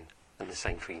thought again, and the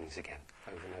same feelings again,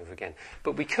 over and over again.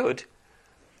 But we could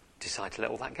decide to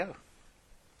let all that go.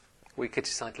 We could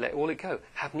decide to let all it go.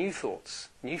 Have new thoughts,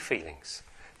 new feelings,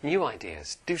 new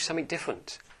ideas. Do something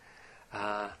different.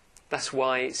 That's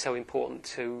why it's so important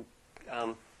to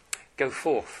go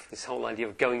forth. This whole idea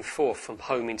of going forth from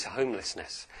home into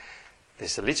homelessness.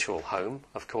 There's the literal home,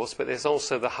 of course, but there's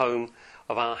also the home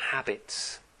of our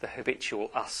habits, the habitual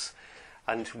us.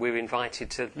 And we're invited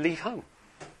to leave home.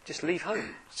 Just leave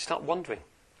home. Start wandering.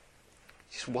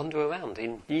 Just wander around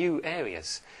in new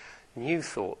areas. New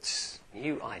thoughts,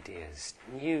 new ideas,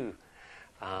 new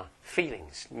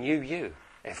feelings, new you.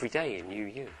 Every day a new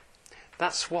you.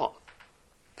 That's what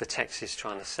the text is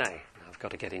trying to say. I've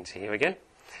got to get into here again.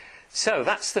 So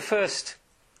that's the first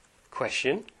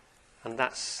question, and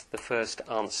that's the first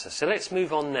answer. So let's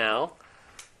move on now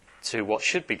to what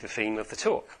should be the theme of the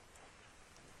talk.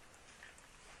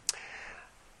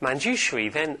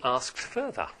 Manjushri then asked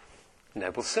further,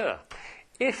 Noble Sir,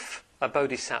 if a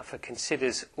bodhisattva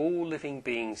considers all living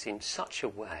beings in such a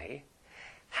way,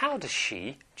 how does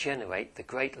she generate the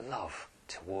great love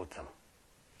toward them?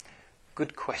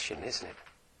 Good question, isn't it?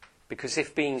 Because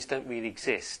if beings don't really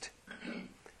exist,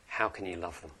 how can you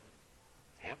love them?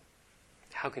 Yeah?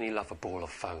 How can you love a ball of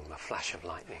foam, a flash of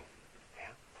lightning? Yeah?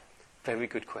 Very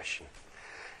good question.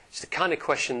 It's the kind of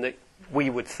question that we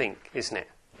would think, isn't it?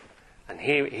 And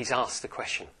here he's asked the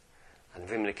question, and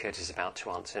Vimalakirti is about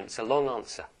to answer, and it's a long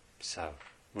answer. So,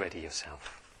 ready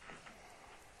yourself.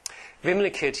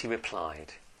 Vimalakirti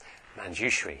replied,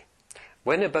 Manjushri,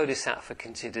 when a bodhisattva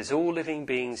considers all living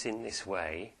beings in this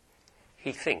way,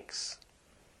 he thinks,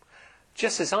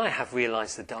 just as I have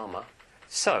realized the Dharma,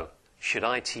 so should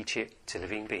I teach it to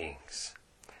living beings.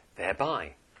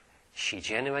 Thereby, she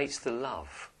generates the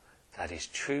love that is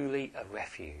truly a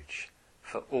refuge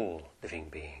for all living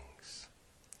beings.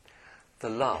 The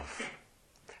love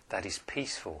that is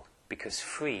peaceful because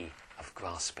free of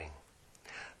grasping.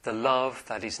 The love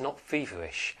that is not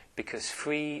feverish because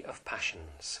free of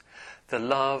passions. The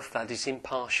love that is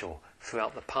impartial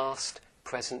throughout the past,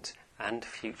 present and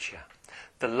future.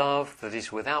 The love that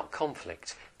is without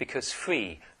conflict because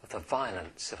free of the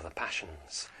violence of the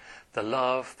passions. The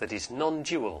love that is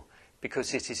non-dual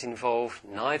because it is involved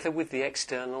neither with the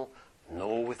external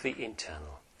nor with the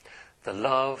internal. The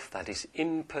love that is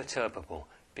imperturbable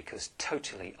because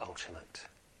totally ultimate.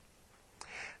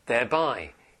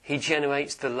 Thereby, he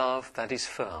generates the love that is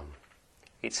firm,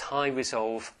 its high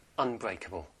resolve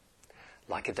unbreakable,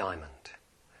 like a diamond.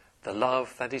 The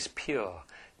love that is pure,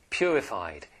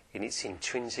 purified in its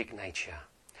intrinsic nature.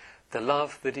 The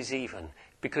love that is even,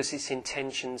 because its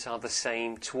intentions are the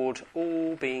same toward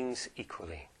all beings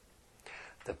equally.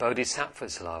 The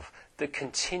Bodhisattva's love that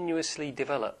continuously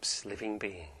develops living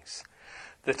beings.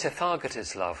 The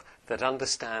Tathagata's love that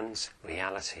understands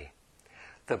reality.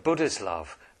 The Buddha's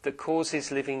love that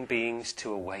causes living beings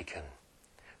to awaken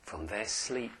from their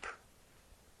sleep.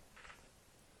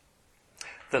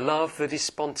 The love that is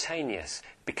spontaneous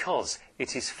because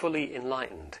it is fully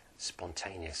enlightened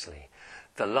spontaneously.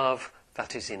 The love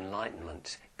that is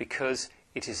enlightenment because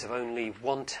it is of only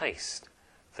one taste,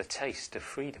 the taste of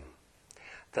freedom.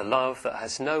 The love that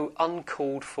has no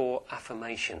uncalled for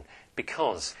affirmation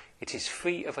because it is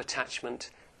free of attachment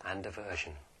and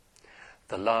aversion.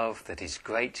 The love that is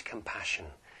great compassion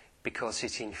because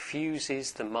it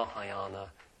infuses the Mahayana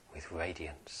with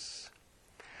radiance.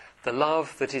 The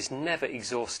love that is never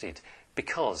exhausted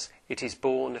because it is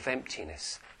born of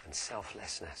emptiness and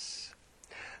selflessness.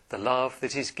 The love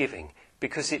that is giving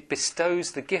because it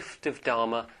bestows the gift of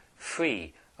Dharma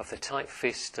free of the tight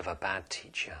fist of a bad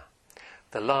teacher.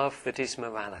 The love that is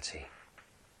morality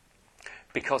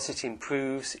because it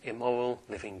improves immoral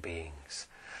living beings.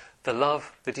 The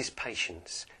love that is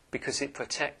patience because it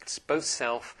protects both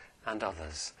self and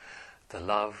others. The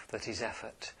love that is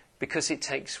effort because it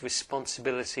takes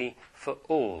responsibility for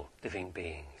all living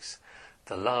beings.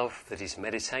 The love that is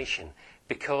meditation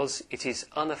because it is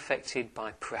unaffected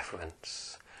by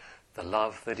preference. The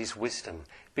love that is wisdom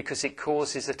because it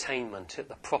causes attainment at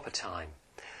the proper time.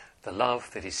 The love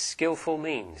that is skillful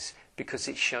means because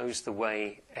it shows the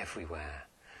way everywhere.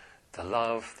 The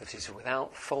love that is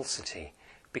without falsity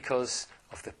because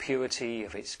of the purity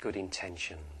of its good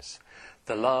intentions,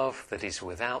 the love that is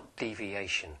without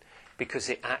deviation because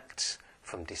it acts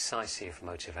from decisive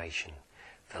motivation,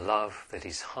 the love that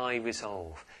is high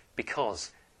resolve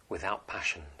because without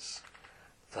passions,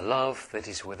 the love that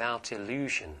is without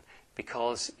illusion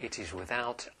because it is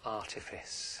without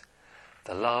artifice,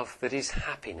 the love that is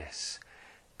happiness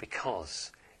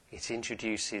because it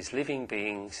introduces living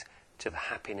beings to the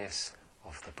happiness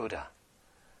of the Buddha.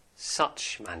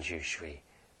 Such, Manjushri,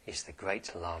 is the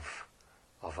great love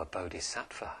of a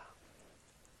bodhisattva.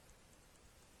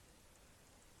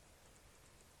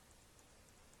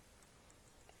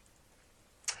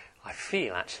 I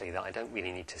feel actually that I don't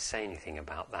really need to say anything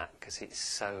about that because it's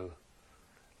so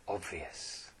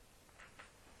obvious.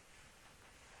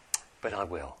 But I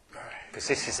will, because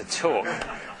this is a talk.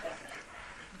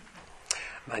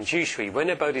 Manjushri, when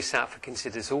a bodhisattva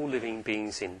considers all living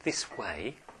beings in this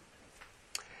way,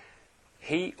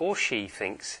 he or she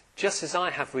thinks, just as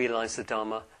I have realised the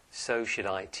Dharma, so should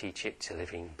I teach it to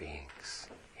living beings.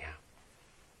 Yeah.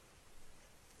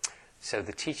 So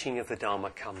the teaching of the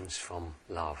Dharma comes from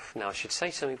love. Now I should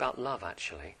say something about love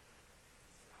actually.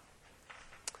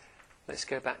 Let's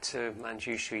go back to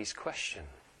Manjushri's question.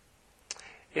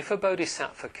 If a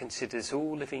bodhisattva considers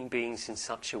all living beings in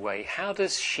such a way, how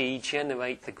does she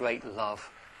generate the great love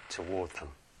toward them?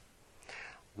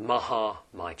 Maha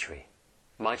Maitri.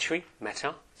 Maitri,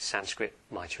 metta, Sanskrit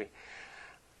Maitri.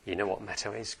 You know what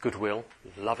metta is? Goodwill,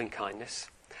 loving kindness.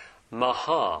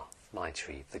 Maha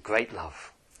Maitri, the great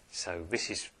love. So this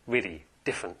is really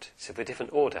different. It's of a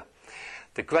different order.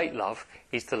 The great love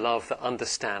is the love that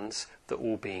understands that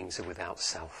all beings are without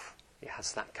self. It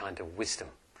has that kind of wisdom.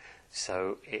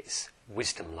 So it's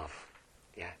wisdom love,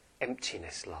 yeah,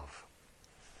 emptiness love.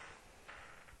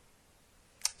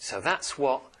 So that's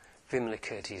what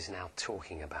Vimalakirti is now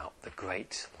talking about, the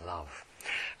great love.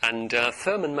 And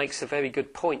Thurman makes a very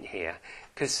good point here,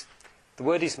 because the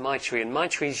word is Maitri, and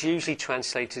Maitri is usually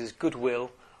translated as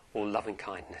goodwill or loving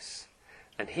kindness.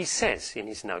 And he says in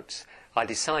his notes, I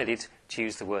decided to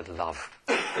use the word love,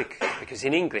 because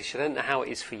in English, I don't know how it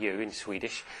is for you in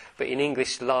Swedish, but in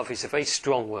English love is a very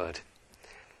strong word.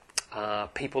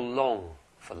 People long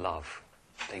for love.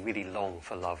 They really long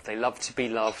for love. They love to be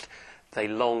loved. They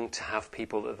long to have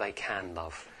people that they can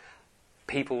love.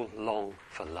 People long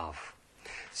for love.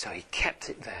 So he kept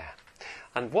it there.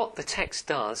 And what the text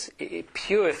does, it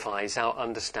purifies our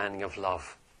understanding of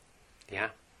love. Yeah?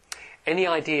 Any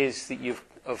ideas that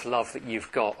of love that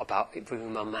you've got about it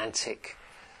being romantic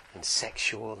and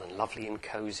sexual and lovely and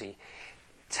cosy,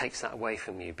 takes that away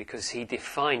from you, because he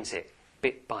defines it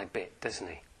bit by bit, doesn't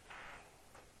he?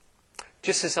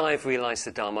 Just as I have realised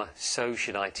the Dharma, so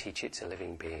should I teach it to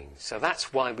living beings. So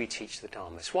that's why we teach the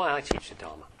Dharma. It's why I teach the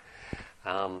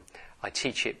Dharma. I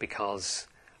teach it because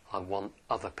I want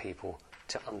other people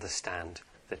to understand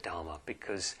the Dharma,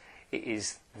 because it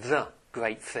is the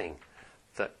great thing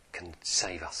that can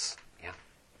save us, yeah?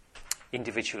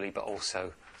 Individually, but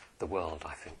also the world,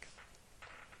 I think.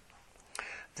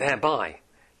 Thereby,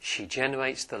 she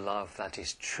generates the love that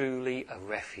is truly a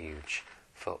refuge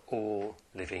for all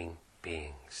living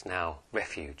beings. Now,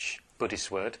 refuge,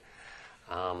 Buddhist word,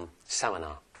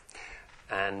 samana.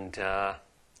 And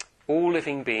all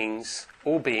living beings,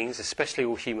 all beings, especially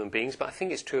all human beings, but I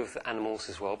think it's true of animals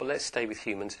as well, but let's stay with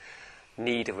humans,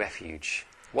 need a refuge.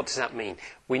 What does that mean?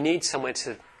 We need somewhere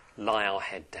to lie our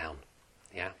head down.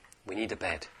 Yeah? We need a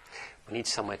bed. We need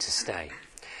somewhere to stay.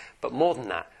 But more than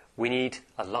that, we need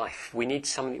a life. We need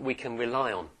something we can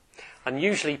rely on. And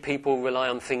usually people rely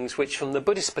on things which, from the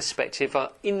Buddhist perspective,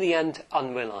 are in the end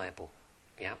unreliable.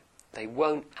 Yeah? They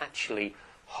won't actually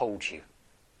hold you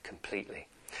completely.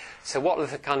 So what are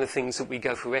the kind of things that we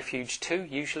go for refuge to,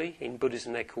 usually? In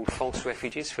Buddhism they're called false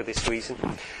refuges for this reason.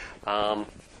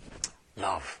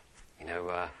 Love,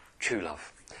 true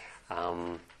love,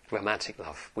 romantic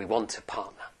love. We want a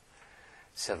partner,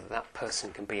 so that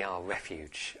person can be our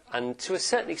refuge. And to a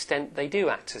certain extent they do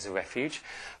act as a refuge,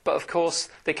 but of course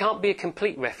they can't be a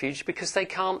complete refuge because they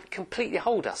can't completely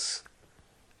hold us.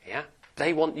 Yeah?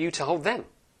 They want you to hold them,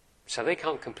 so they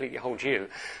can't completely hold you.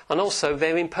 And also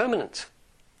they're impermanent.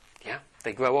 Yeah?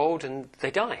 They grow old and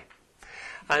they die.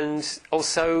 And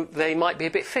also they might be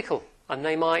a bit fickle, and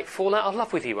they might fall out of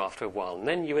love with you after a while, and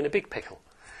then you're in a big pickle.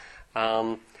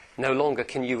 No longer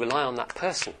can you rely on that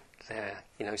person.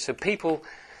 So people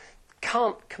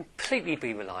can't completely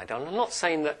be relied on. I'm not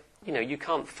saying that you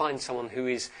can't find someone who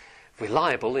is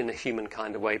reliable in a human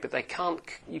kind of way, but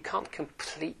you can't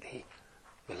completely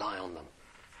rely on them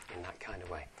in that kind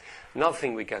of way. Another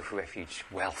thing we go for refuge: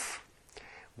 wealth.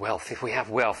 Wealth. If we have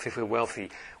wealth, if we're wealthy,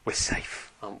 we're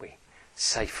safe, aren't we?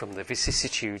 safe from the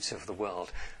vicissitudes of the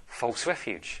world. False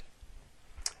refuge.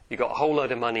 You've got a whole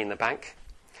load of money in the bank,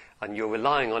 and you're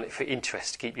relying on it for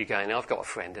interest to keep you going. Now, I've got a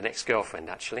friend, an ex-girlfriend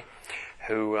actually,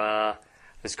 who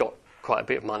has got quite a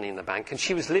bit of money in the bank, and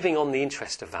she was living on the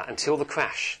interest of that until the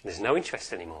crash. There's no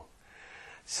interest anymore.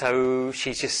 So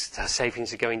her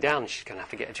savings are going down, she's going to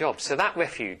have to get a job. So that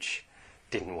refuge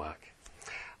didn't work.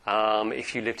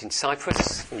 If you lived in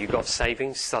Cyprus and you got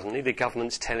savings, suddenly the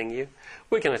government's telling you,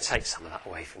 we're going to take some of that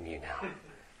away from you now.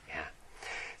 Yeah.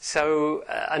 So,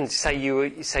 and say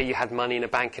you had money in a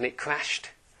bank and it crashed.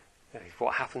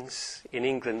 What happens in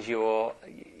England?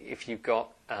 If you've got,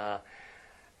 I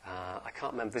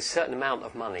can't remember, there's a certain amount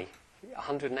of money,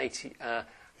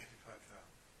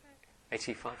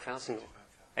 85,000.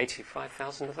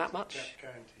 85,000 of that much? Yeah,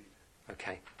 guaranteed.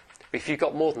 Okay. But if you've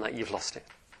got more than that, you've lost it.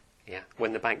 Yeah.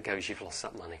 When the bank goes, you've lost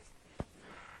that money.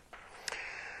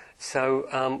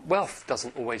 So wealth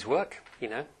doesn't always work. You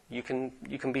know, you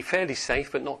can be fairly safe,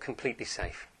 but not completely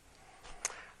safe.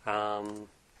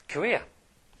 Career.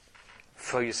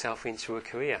 Throw yourself into a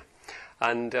career.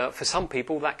 And for some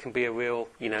people, that can be a real,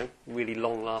 really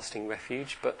long-lasting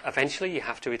refuge. But eventually, you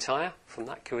have to retire from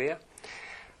that career.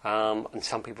 And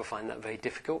some people find that very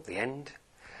difficult, the end.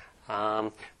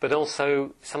 But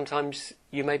also, sometimes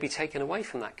you may be taken away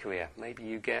from that career. Maybe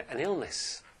you get an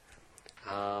illness.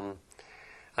 And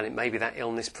it may be that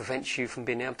illness prevents you from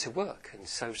being able to work. And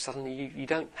so suddenly you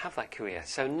don't have that career.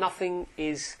 So nothing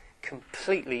is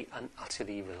completely and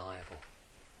utterly reliable.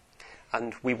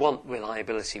 And we want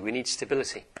reliability. We need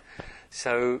stability.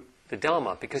 So the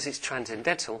Dharma, because it's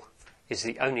transcendental, is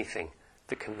the only thing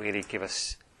that can really give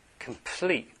us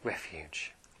complete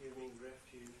refuge. You mean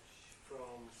refuge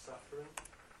from suffering?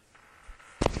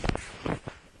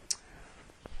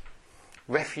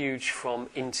 Refuge from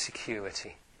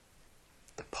insecurity.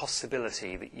 The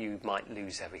possibility that you might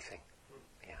lose everything.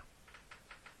 Yeah.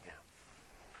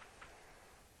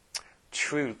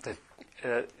 True.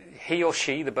 He or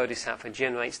she, the Bodhisattva,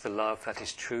 generates the love that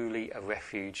is truly a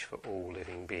refuge for all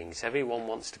living beings. Everyone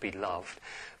wants to be loved,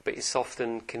 but it's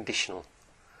often conditional.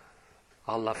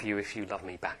 I'll love you if you love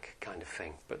me back, kind of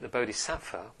thing. But the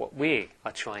Bodhisattva, what we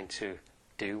are trying to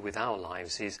do with our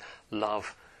lives is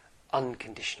love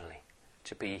unconditionally,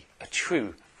 to be a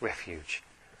true refuge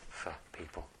for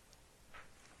people.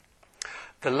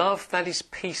 The love that is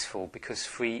peaceful because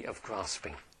free of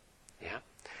grasping. Yeah?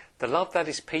 The love that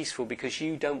is peaceful because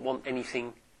you don't want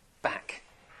anything back.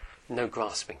 No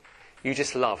grasping. You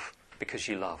just love because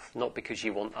you love, not because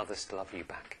you want others to love you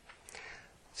back.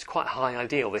 It's quite a high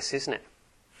ideal, this, isn't it?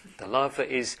 The love that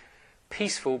is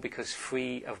peaceful because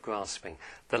free of grasping.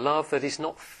 The love that is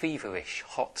not feverish,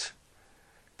 hot,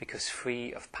 because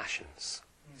free of passions.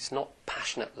 It's not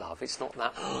passionate love. It's not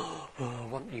that, oh, I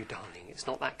want you, darling. It's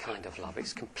not that kind of love.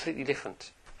 It's completely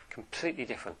different. Completely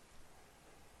different.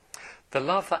 The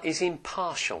love that is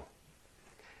impartial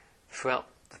throughout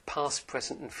the past,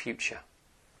 present and future.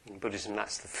 In Buddhism,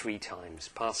 that's the 3 times,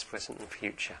 past, present and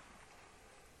future.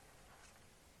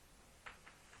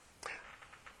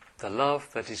 The love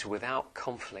that is without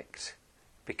conflict,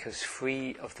 because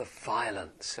free of the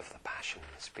violence of the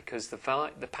passions. Because the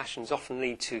passions often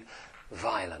lead to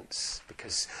violence,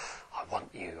 because I want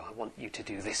you to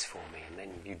do this for me, and then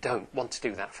you don't want to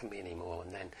do that for me anymore.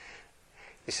 And then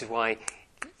this is why,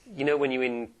 when you're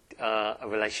in a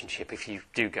relationship, if you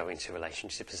do go into a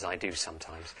relationship, as I do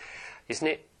sometimes, isn't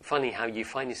it funny how you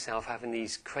find yourself having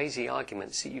these crazy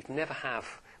arguments that you'd never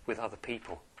have with other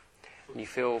people? And you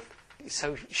feel it's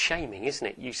so shaming, isn't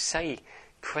it? You say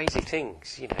crazy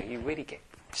things, you really get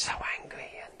so angry,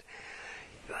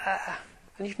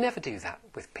 and you'd never do that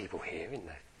with people here in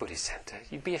the Buddhist centre.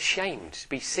 You'd be ashamed to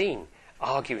be seen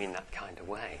arguing that kind of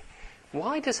way.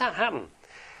 Why does that happen?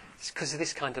 It's because of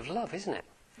this kind of love, isn't it?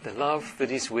 The love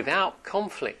that is without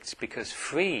conflict, because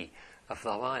free of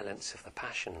the violence of the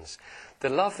passions. The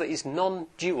love that is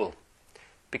non-dual,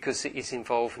 because it is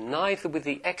involved neither with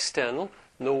the external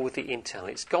nor with the internal.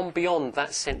 It's gone beyond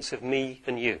that sense of me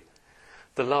and you.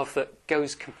 The love that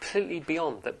goes completely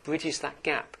beyond, that bridges that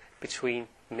gap between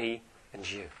me and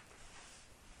you.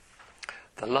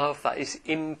 The love that is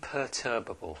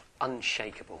imperturbable,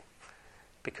 unshakable,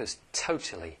 because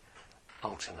totally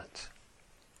ultimate.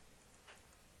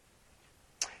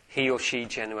 He or she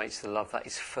generates the love that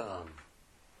is firm.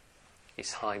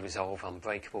 It's high resolve,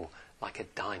 unbreakable, like a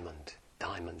diamond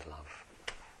love.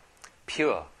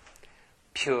 Pure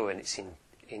and it's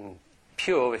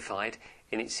purified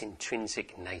in its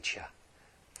intrinsic nature.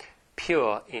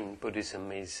 Pure in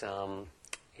Buddhism is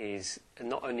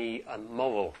not only a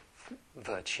moral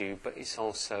virtue, but it's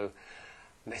also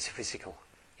metaphysical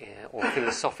or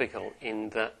philosophical, in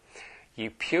that You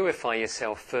purify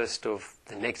yourself first of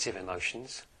the negative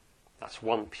emotions. That's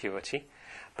one purity.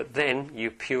 But then you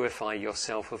purify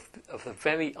yourself of the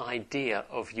very idea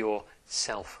of your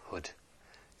selfhood.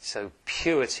 So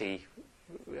purity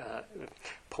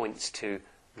points to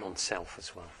non-self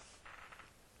as well.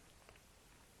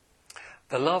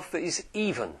 The love that is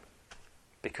even,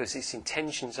 because its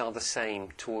intentions are the same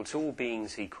towards all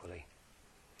beings equally.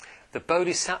 The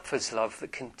Bodhisattva's love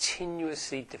that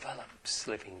continuously develops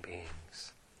living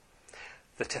beings.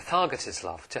 The Tathagata's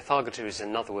love. Tathagata is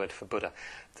another word for Buddha.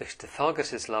 The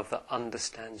Tathagata's love that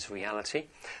understands reality.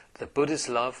 The Buddha's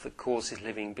love that causes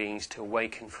living beings to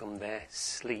awaken from their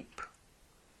sleep.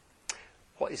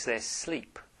 What is their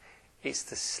sleep? It's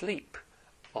the sleep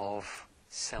of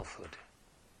selfhood.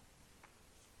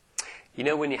 You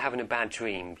know, when you're having a bad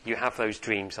dream, you have those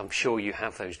dreams, I'm sure you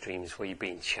have those dreams where you're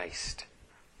being chased.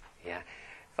 Yeah,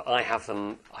 but I have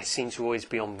them. I seem to always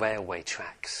be on railway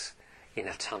tracks in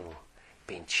a tunnel,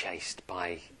 being chased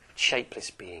by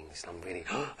shapeless beings. And I'm really,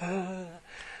 and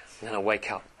then I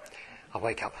wake up.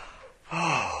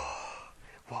 Oh,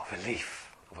 what relief!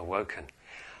 I've awoken.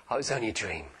 Oh, it was only a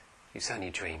dream. It was only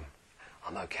a dream.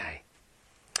 I'm okay.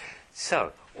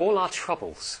 So all our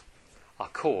troubles are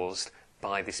caused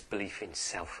by this belief in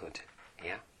selfhood.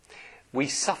 Yeah. We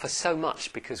suffer so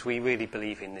much because we really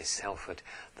believe in this selfhood.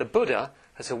 The Buddha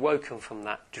has awoken from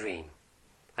that dream.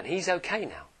 And he's okay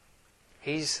now.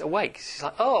 He's awake. He's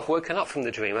like, oh, I've woken up from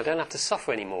the dream. I don't have to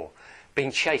suffer anymore. Being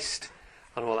chased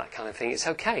and all that kind of thing. It's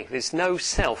okay. There's no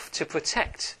self to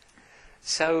protect.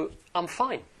 So I'm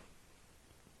fine.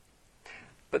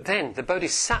 But then the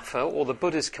Bodhisattva, or the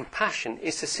Buddha's compassion,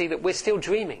 is to see that we're still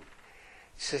dreaming.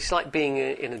 So it's like being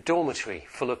in a dormitory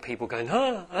full of people going,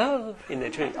 in their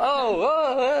dream.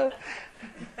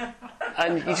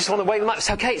 And you just want to wake them up.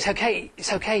 It's okay, it's okay,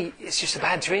 it's okay. It's just a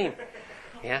bad dream.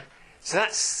 Yeah? So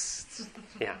that's,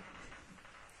 yeah.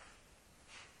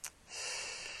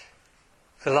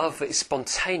 The love that is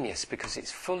spontaneous because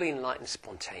it's fully enlightened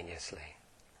spontaneously.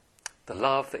 The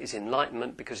love that is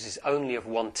enlightenment because it's only of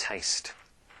one taste.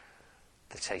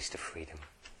 The taste of freedom.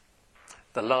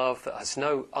 The love that has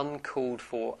no uncalled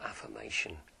for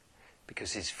affirmation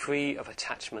because it's free of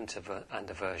attachment and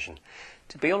aversion.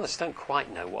 To be honest, I don't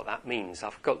quite know what that means.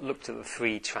 I've looked at the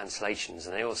three translations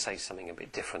and they all say something a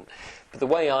bit different. But the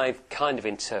way I kind of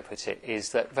interpret it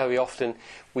is that very often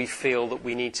we feel that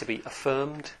we need to be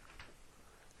affirmed.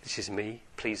 This is me,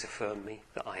 please affirm me,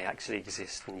 that I actually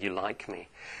exist and you like me.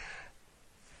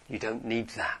 You don't need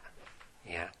that.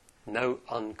 Yeah. No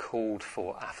uncalled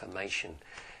for affirmation,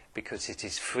 because it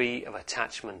is free of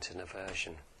attachment and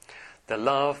aversion. The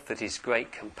love that is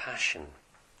great compassion,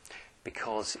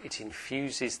 because it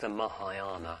infuses the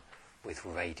Mahayana with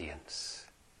radiance.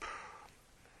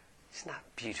 Isn't that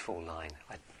a beautiful line?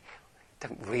 I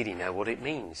don't really know what it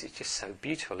means. It's just so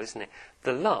beautiful, isn't it?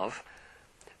 The love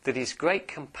that is great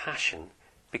compassion,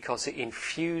 because it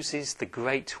infuses the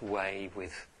great way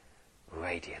with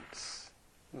radiance.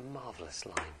 Marvellous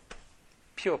line.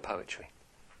 Pure poetry.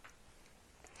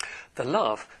 The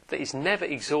love that is never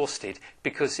exhausted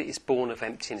because it is born of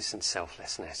emptiness and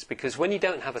selflessness. Because when you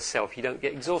don't have a self, you don't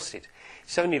get exhausted.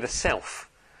 It's only the self,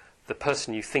 the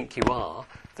person you think you are,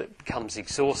 that becomes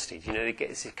exhausted. You know, it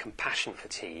gets a compassion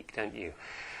fatigue, don't you?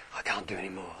 I can't do any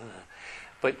more.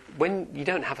 But when you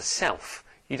don't have a self,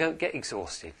 you don't get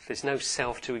exhausted. There's no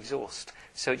self to exhaust.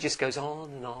 So it just goes on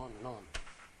and on and on.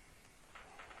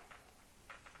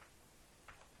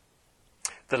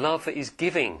 The love that is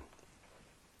giving.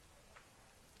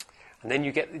 And then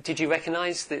you get, did you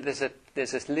recognise that there's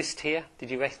a list here?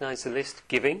 Did you recognise the list?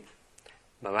 Giving,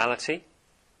 morality,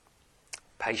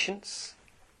 patience.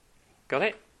 Got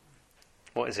it?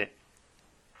 What is it?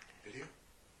 Virya.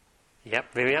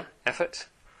 Yep, virya, effort,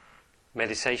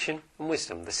 meditation and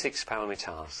wisdom, the 6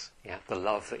 paramitas. Yeah, the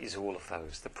love that is all of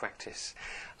those, the practice.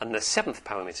 And the 7th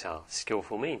paramita,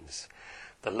 skillful means.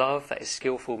 The love that is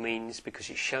skillful means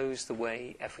because it shows the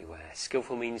way everywhere.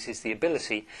 Skillful means is the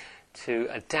ability to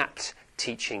adapt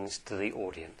teachings to the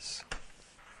audience.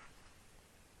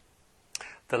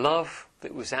 The love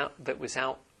that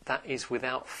is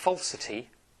without falsity,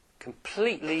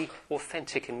 completely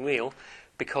authentic and real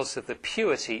because of the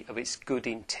purity of its good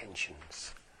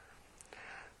intentions.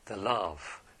 The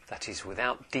love that is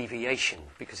without deviation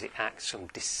because it acts from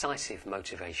decisive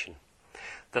motivation.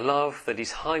 The love that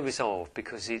is high resolve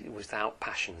because it is without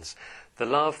passions. The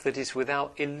love that is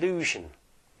without illusion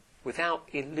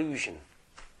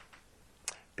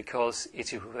because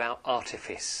it is without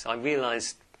artifice. I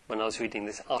realised when I was reading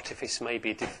this, artifice may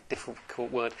be a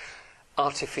difficult word.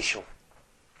 Artificial,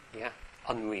 yeah,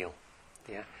 unreal,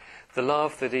 yeah. The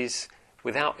love that is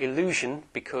without illusion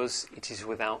because it is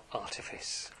without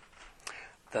artifice.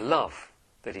 The love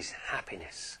that is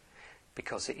happiness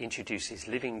because it introduces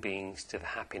living beings to the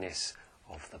happiness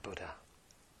of the Buddha.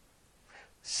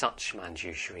 Such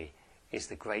Manjushri is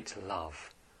the great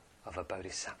love of a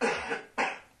bodhisattva.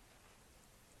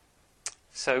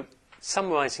 So,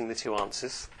 summarising the two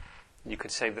answers, you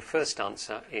could say the first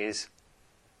answer is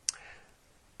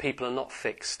people are not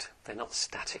fixed, they're not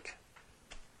static,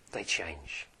 they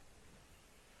change.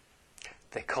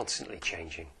 They're constantly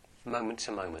changing, moment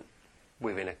to moment.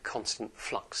 We're in a constant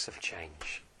flux of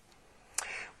change.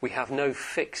 We have no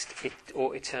fixed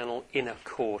or eternal inner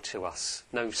core to us,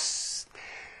 no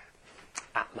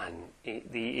Atman.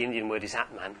 The Indian word is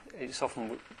Atman. It's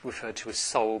often referred to as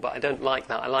soul, but I don't like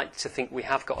that. I like to think we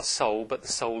have got a soul, but the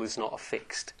soul is not a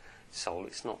fixed soul.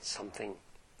 It's not something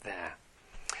there.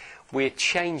 We're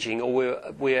changing, or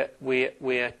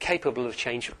we're capable of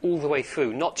change all the way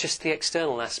through, not just the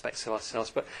external aspects of ourselves,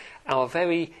 but our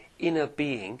very inner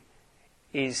being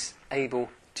is able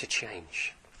to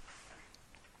change.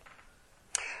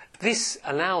 This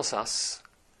allows us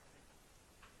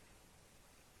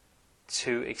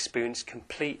to experience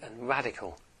complete and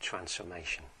radical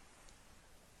transformation.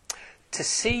 To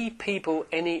see people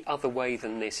any other way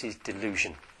than this is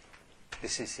delusion.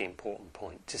 This is the important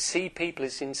point. To see people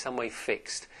as in some way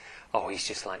fixed. Oh, he's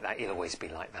just like that. He'll always be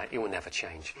like that. He will never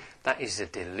change. That is a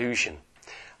delusion.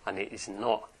 And it is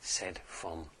not said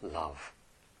from love.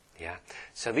 Yeah.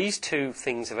 So these two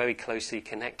things are very closely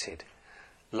connected.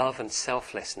 Love and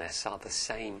selflessness are the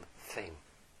same thing.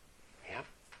 Yeah.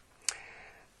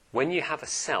 When you have a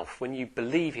self, when you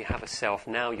believe you have a self,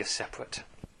 now you're separate.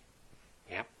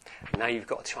 Yeah. Now you've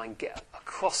got to try and get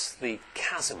across the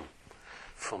chasm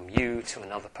from you to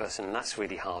another person, and that's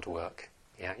really hard work.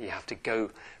 Yeah. You have to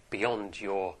go beyond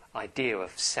your idea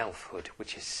of selfhood,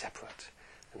 which is separate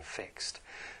and fixed.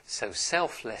 So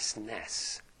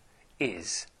selflessness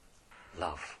is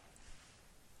love.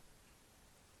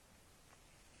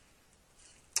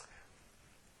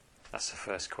 That's the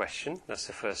first question. That's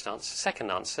the first answer.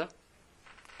 Second answer,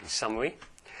 in summary,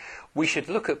 we should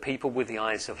look at people with the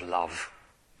eyes of love.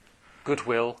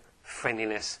 Goodwill,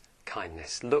 friendliness,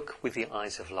 kindness. Look with the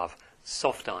eyes of love.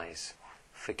 Soft eyes,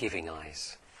 forgiving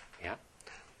eyes. Yeah?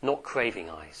 Not craving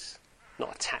eyes,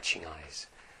 not attaching eyes.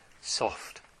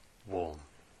 Soft, warm,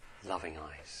 loving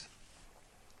eyes.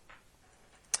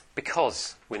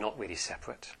 Because we're not really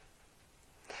separate.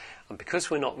 And because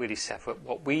we're not really separate,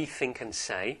 what we think and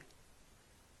say,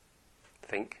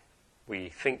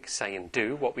 say and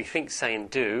do, what we think, say and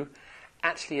do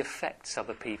actually affects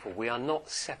other people. We are not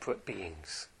separate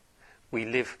beings. We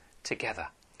live together.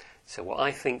 So what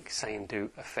I think, say and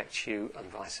do affects you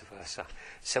and vice versa.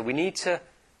 So we need to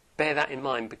bear that in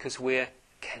mind because we're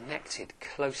connected,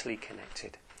 closely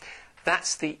connected.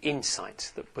 That's the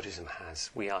insight that Buddhism has.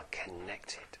 We are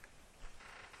connected.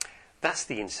 That's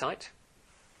the insight.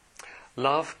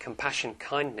 Love, compassion,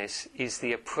 kindness is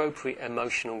the appropriate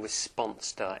emotional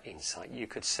response to that insight. You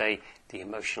could say the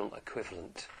emotional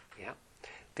equivalent. Yeah?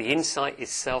 The insight is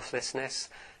selflessness.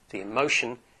 The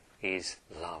emotion is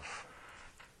love.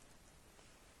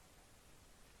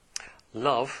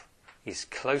 Love is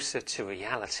closer to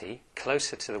reality,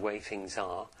 closer to the way things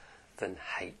are, than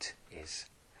hate is.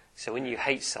 So when you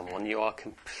hate someone, you are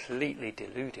completely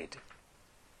deluded.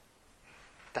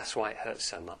 That's why it hurts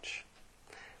so much.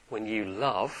 When you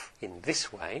love in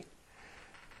this way,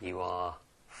 you are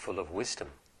full of wisdom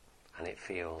and it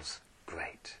feels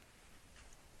great.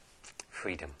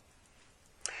 Freedom.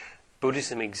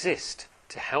 Buddhism exists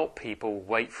to help people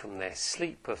wake from their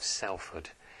sleep of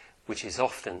selfhood, which is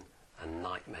often a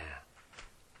nightmare.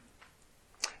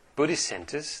 Buddhist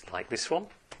centres, like this one,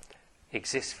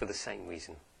 exist for the same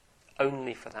reason.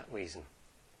 Only for that reason.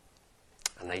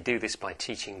 And they do this by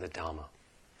teaching the Dharma.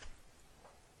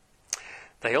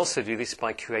 They also do this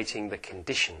by creating the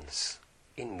conditions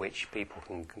in which people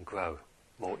can grow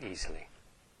more easily.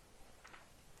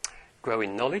 Grow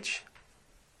in knowledge,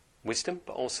 wisdom,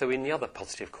 but also in the other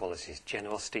positive qualities,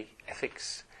 generosity,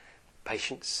 ethics,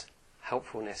 patience,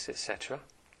 helpfulness, etc.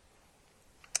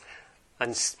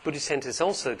 And Buddhist centres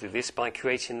also do this by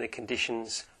creating the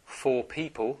conditions for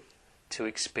people to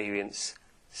experience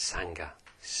Sangha,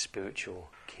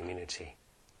 spiritual community.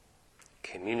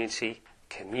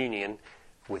 Communion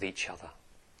with each other.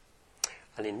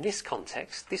 And in this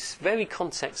context, this very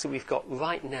context that we've got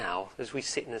right now, as we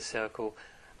sit in a circle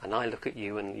and I look at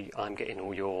you and I'm getting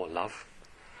all your love,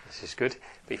 this is good.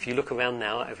 But if you look around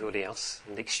now at everybody else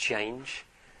and exchange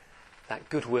that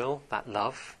goodwill, that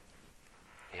love,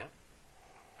 yeah,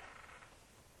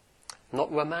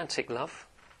 not romantic love,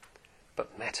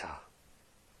 but metta,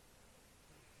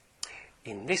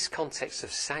 in this context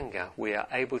of Sangha, we are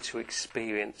able to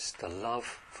experience the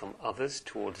love from others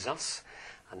towards us,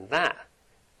 and that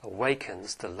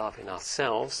awakens the love in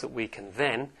ourselves that we can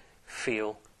then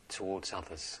feel towards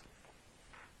others.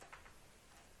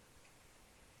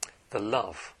 The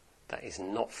love that is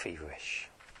not feverish.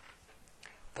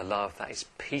 The love that is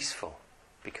peaceful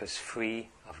because free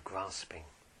of grasping.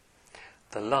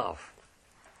 The love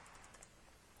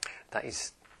that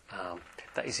is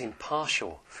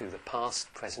impartial through the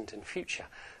past, present and future.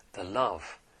 The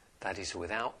love that is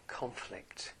without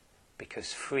conflict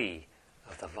because free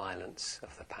of the violence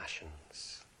of the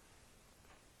passions.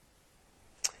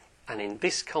 And in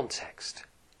this context,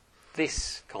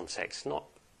 not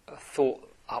a thought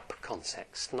up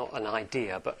context, not an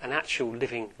idea, but an actual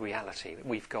living reality that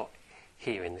we've got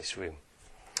here in this room.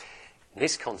 In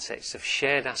this context of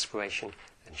shared aspiration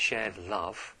and shared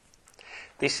love,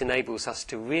 this enables us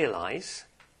to realize,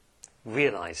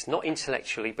 not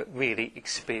intellectually, but really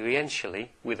experientially,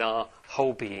 with our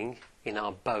whole being, in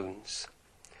our bones,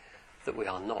 that we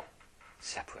are not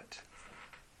separate,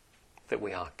 that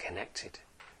we are connected,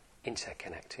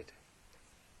 interconnected.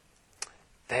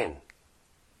 Then,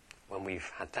 when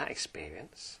we've had that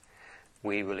experience,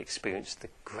 we will experience the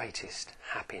greatest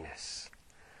happiness,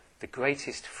 the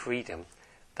greatest freedom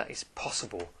that is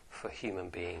possible for a human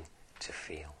being to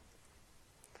feel.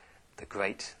 The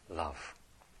great love,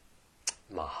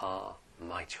 Maha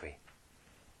Maitri.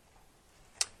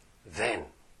 Then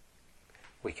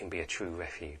we can be a true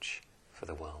refuge for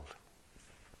the world.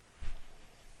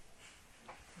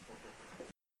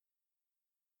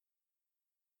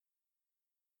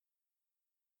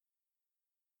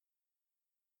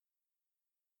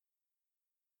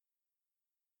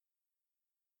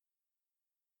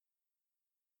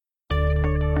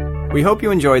 We hope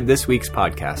you enjoyed this week's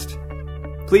podcast.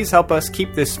 Please help us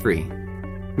keep this free.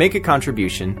 Make a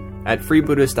contribution at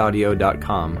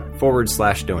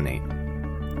freebuddhistaudio.com/donate.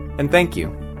 And thank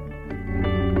you